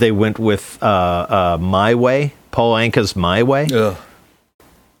instead they went with My Way. Paul Anka's My Way,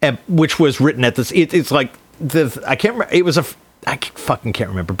 which was written at this. It's like I can't remember. It was I fucking can't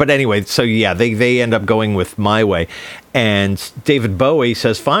remember. But anyway, so yeah, they end up going with My Way, and David Bowie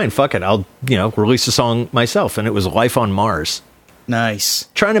says, "Fine, fuck it, I'll release a song myself," and it was Life on Mars. Nice.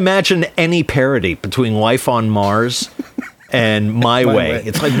 Trying to imagine any parody between Life on Mars and My Way.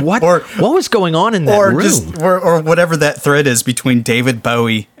 It's like what was going on in that room? Or whatever that thread is between David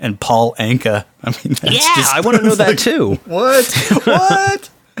Bowie and Paul Anka. I mean, that's I want to know that too. What?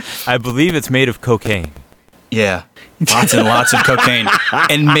 I believe it's made of cocaine. Yeah, lots and lots of cocaine,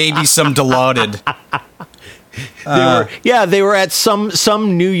 and maybe some Dilaudid. They were at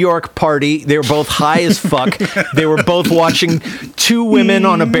some New York party. They were both high as fuck. They were both watching two women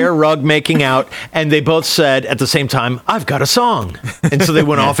on a bear rug making out, and they both said at the same time, "I've got a song." And so they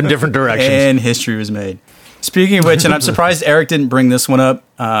went off in different directions. And history was made. Speaking of which, and I'm surprised Eric didn't bring this one up,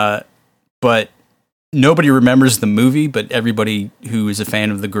 but nobody remembers the movie, but everybody who is a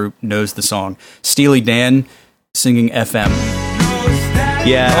fan of the group knows the song. Steely Dan singing FM.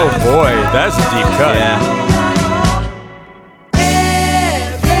 Yeah. Oh boy, that's a deep cut. Yeah.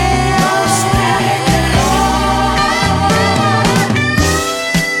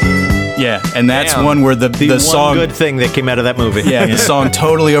 Yeah, and that's one where the song... good thing that came out of that movie. Yeah, the song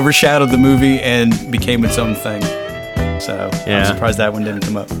totally overshadowed the movie and became its own thing. So I'm surprised that one didn't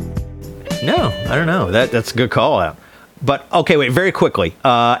come up. No, I don't know. That's a good call out. But, okay, wait, very quickly.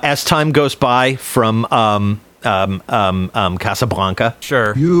 As Time Goes By from Casablanca.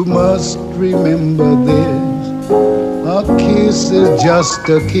 Sure. You must remember this. A kiss is just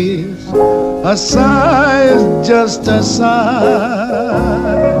a kiss. A sigh is just a sigh.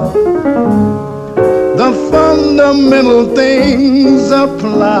 The fundamental things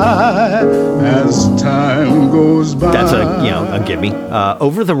apply as time goes by. That's a gimme.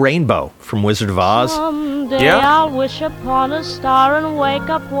 Over the Rainbow from Wizard of Oz. Someday I'll wish upon a star and wake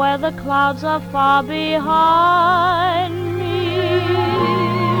up where the clouds are far behind me,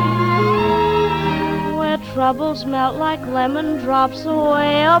 where troubles melt like lemon drops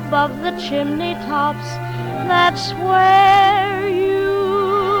away above the chimney tops. That's where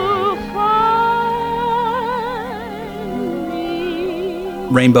you find me.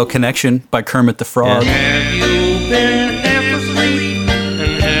 Rainbow Connection by Kermit the Frog. Yeah. Have you been half asleep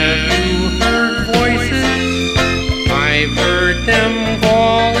and have you heard voices? I've heard them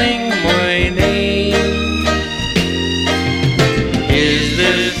calling my name. Is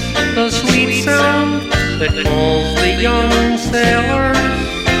this the sweet sound that calls the young sailors?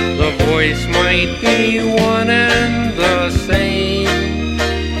 The voice might be one and the same.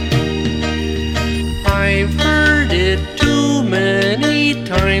 I've heard it too many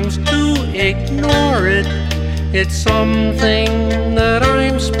times to ignore it. It's something that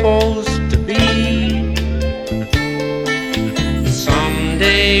I'm supposed to be.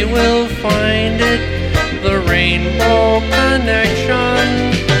 Someday we'll find it, the rainbow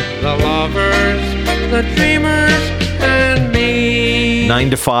connection, the lovers, the dreamers, and me. 9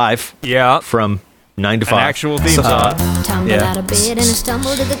 to 5. Yeah. From 9 to 5. An actual theme song. Tumbled out of bed and I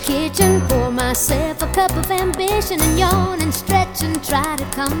stumbled to the kitchen. Pour myself a cup of ambition and yawn and stretch and try to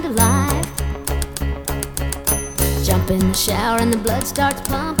come to life. Jump in the shower and the blood starts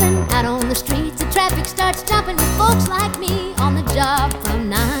pumping. Out on the streets the traffic starts jumping with folks like me on the job from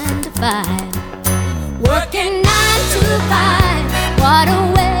 9 to 5. Working 9 to 5. What a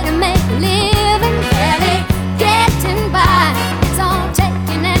way to make a living. Barely getting by. It's all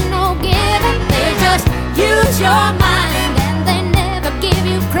taking and no giving. They just use your mind and they never give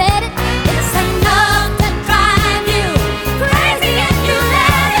you credit. It's enough to drive you crazy if you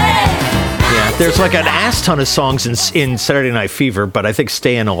let it. There's like an ass ton of songs in Saturday Night Fever, but I think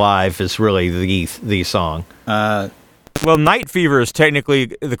 "Staying Alive" is really the song. Well, Night Fever is technically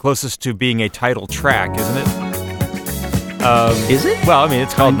the closest to being a title track, isn't it? Is it? Well, I mean,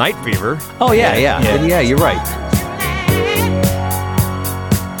 it's called Night Fever. Oh yeah, you're right.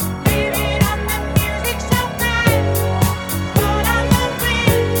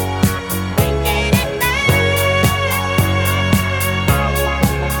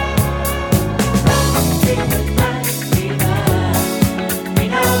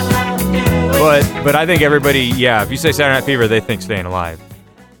 But I think everybody, if you say Saturday Night Fever, they think Staying Alive.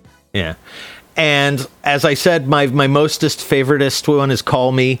 Yeah. And as I said, my mostest favoritist one is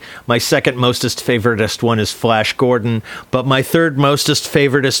Call Me. My second mostest favoritist one is Flash Gordon. But my third mostest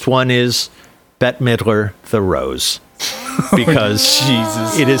favoritist one is Bette Midler, The Rose. Because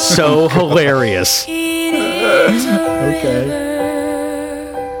it is so hilarious. Okay.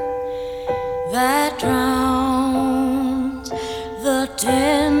 That drowns the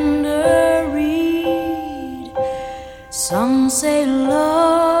tender reed. Some say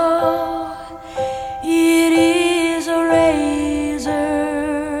love, it is a razor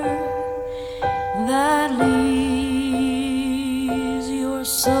that leaves your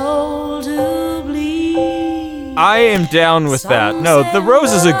soul to bleed. I am down with that. No, The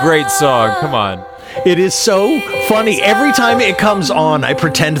Rose is a great song. Come on. It is so funny. Every time it comes on, I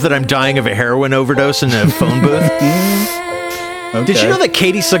pretend that I'm dying of a heroin overdose in a phone booth. Okay. Did you know that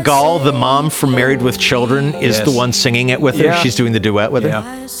Katie Sagal, the mom from Married with Children, is the one singing it with her? She's doing the duet with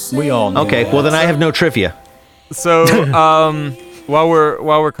her? We all know Okay, well then I have no trivia. So, while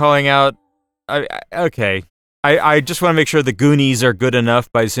we're calling out, I just want to make sure The Goonies Are Good Enough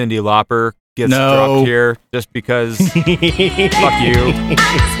by Cyndi Lauper gets dropped here, just because. Fuck you.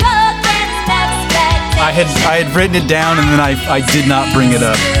 I had written it down and then I did not bring it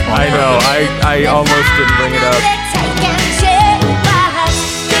up. I know. I almost didn't bring it up.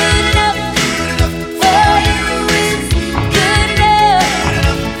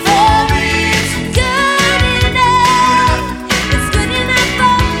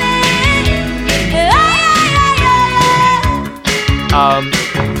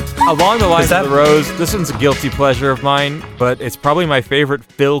 Along the lines of The Rose, this one's a guilty pleasure of mine, but it's probably my favorite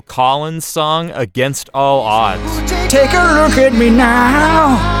Phil Collins song, Against All Odds. Take a look at me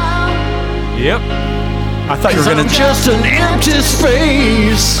now. Yep. I thought you were going to... just an empty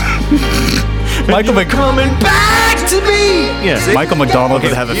space. Michael coming back to me. Yeah, Michael McDonald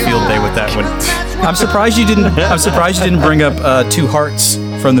would have a field day with that one. I'm surprised you didn't bring up Two Hearts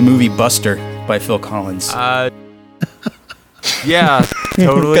from the movie Buster by Phil Collins. Yeah,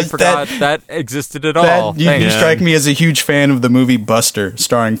 totally forgot that existed at all. You strike me as a huge fan of the movie Buster,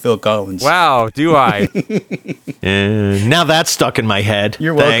 starring Phil Collins. Wow, do I? Now that's stuck in my head.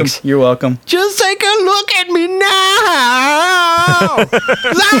 You're welcome. Thanks. You're welcome. Just take a look at me now.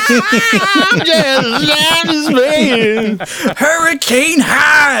 I'm just man. Hurricane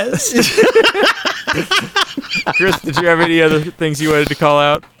highs. Chris, did you have any other things you wanted to call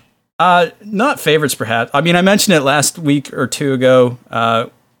out? Not favorites, perhaps. I mean, I mentioned it last week or two ago,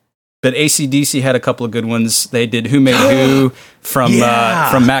 but AC/DC had a couple of good ones. They did Who Made Who from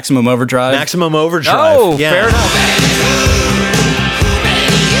Maximum Overdrive. Maximum Overdrive. Oh, fair enough.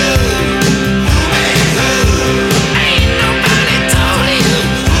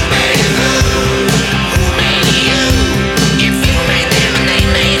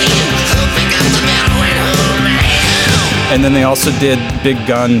 And then they also did Big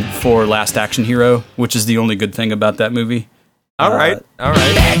Gun for Last Action Hero, which is the only good thing about that movie. All right.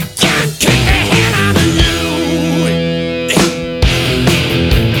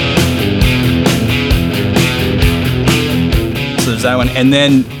 So there's that one. And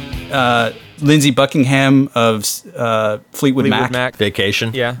then Lindsey Buckingham of Fleetwood Mac.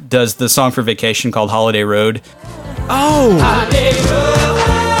 Vacation. Yeah. Does the song for Vacation called Holiday Road. Oh! Holiday Road.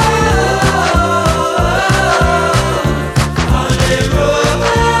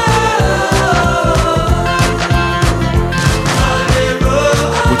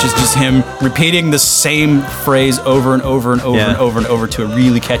 Which is just him repeating the same phrase over and over and over and over and over to a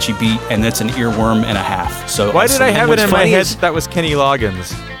really catchy beat, and that's an earworm and a half. So why did I have it in my head that was Kenny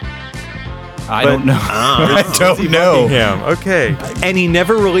Loggins? I don't know. I don't know. Okay. And he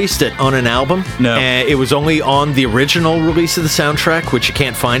never released it on an album. No. It was only on the original release of the soundtrack, which you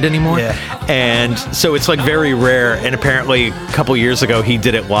can't find anymore. Yeah. And so it's like very rare. And apparently a couple years ago, he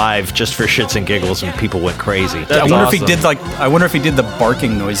did it live just for shits and giggles, and people went crazy. I wonder if he did the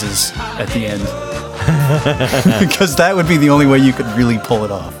barking noises at the end. Because that would be the only way you could really pull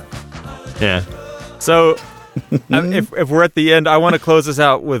it off. Yeah. So if we're at the end, I want to close this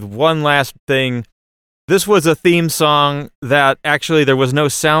out with one last thing. This was a theme song that actually there was no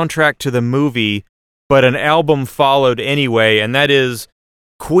soundtrack to the movie, but an album followed anyway, and that is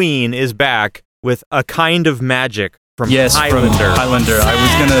Queen is back with A Kind of Magic from Highlander. From Highlander. I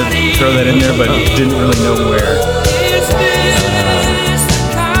was going to throw that in there, but didn't really know where.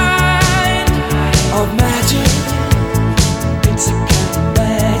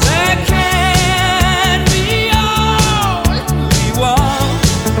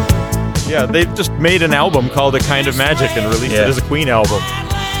 Yeah, they just made an album called A Kind of Magic and released it as a Queen album.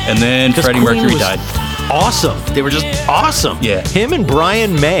 And then Freddie Mercury died. Awesome. They were just awesome. Yeah. Him and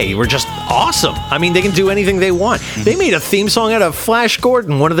Brian May were just awesome. I mean, they can do anything they want. They made a theme song out of Flash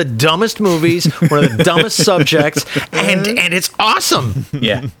Gordon, one of the dumbest movies, one of the dumbest subjects, and it's awesome.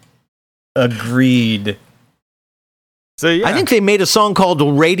 Yeah. Agreed. So yeah. I think they made a song called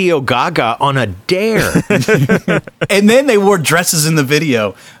Radio Gaga on a dare. And then they wore dresses in the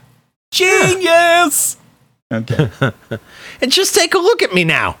video. Genius! Okay. And just take a look at me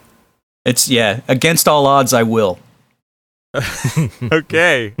now. It's, against all odds, I will.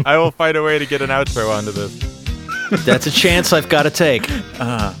 Okay, I will find a way to get an outro onto this. That's a chance I've got to take.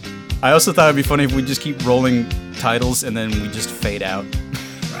 I also thought it'd be funny if we just keep rolling titles and then we just fade out.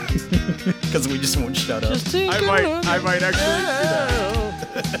 Because we just won't shut up. I might actually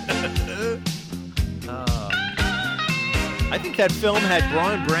do that. I think that film had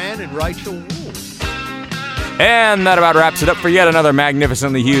Brian Brand and Rachel Wool. And that about wraps it up for yet another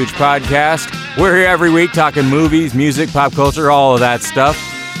Magnificently Huge podcast. We're here every week talking movies, music, pop culture, all of that stuff.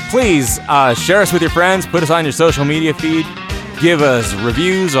 Please share us with your friends, put us on your social media feed, give us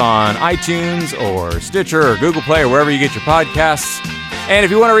reviews on iTunes or Stitcher or Google Play or wherever you get your podcasts. And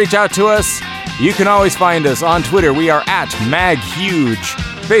if you want to reach out to us, you can always find us on Twitter. We are at MagHuge.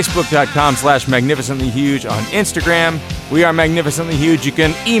 Facebook.com/magnificentlyhuge on Instagram. We are Magnificently Huge. You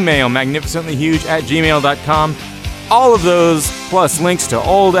can email magnificentlyhuge@gmail.com. All of those, plus links to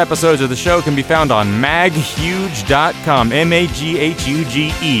old episodes of the show, can be found on maghuge.com, MAGHUGE.com.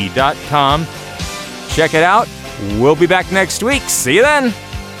 Check it out. We'll be back next week. See you then.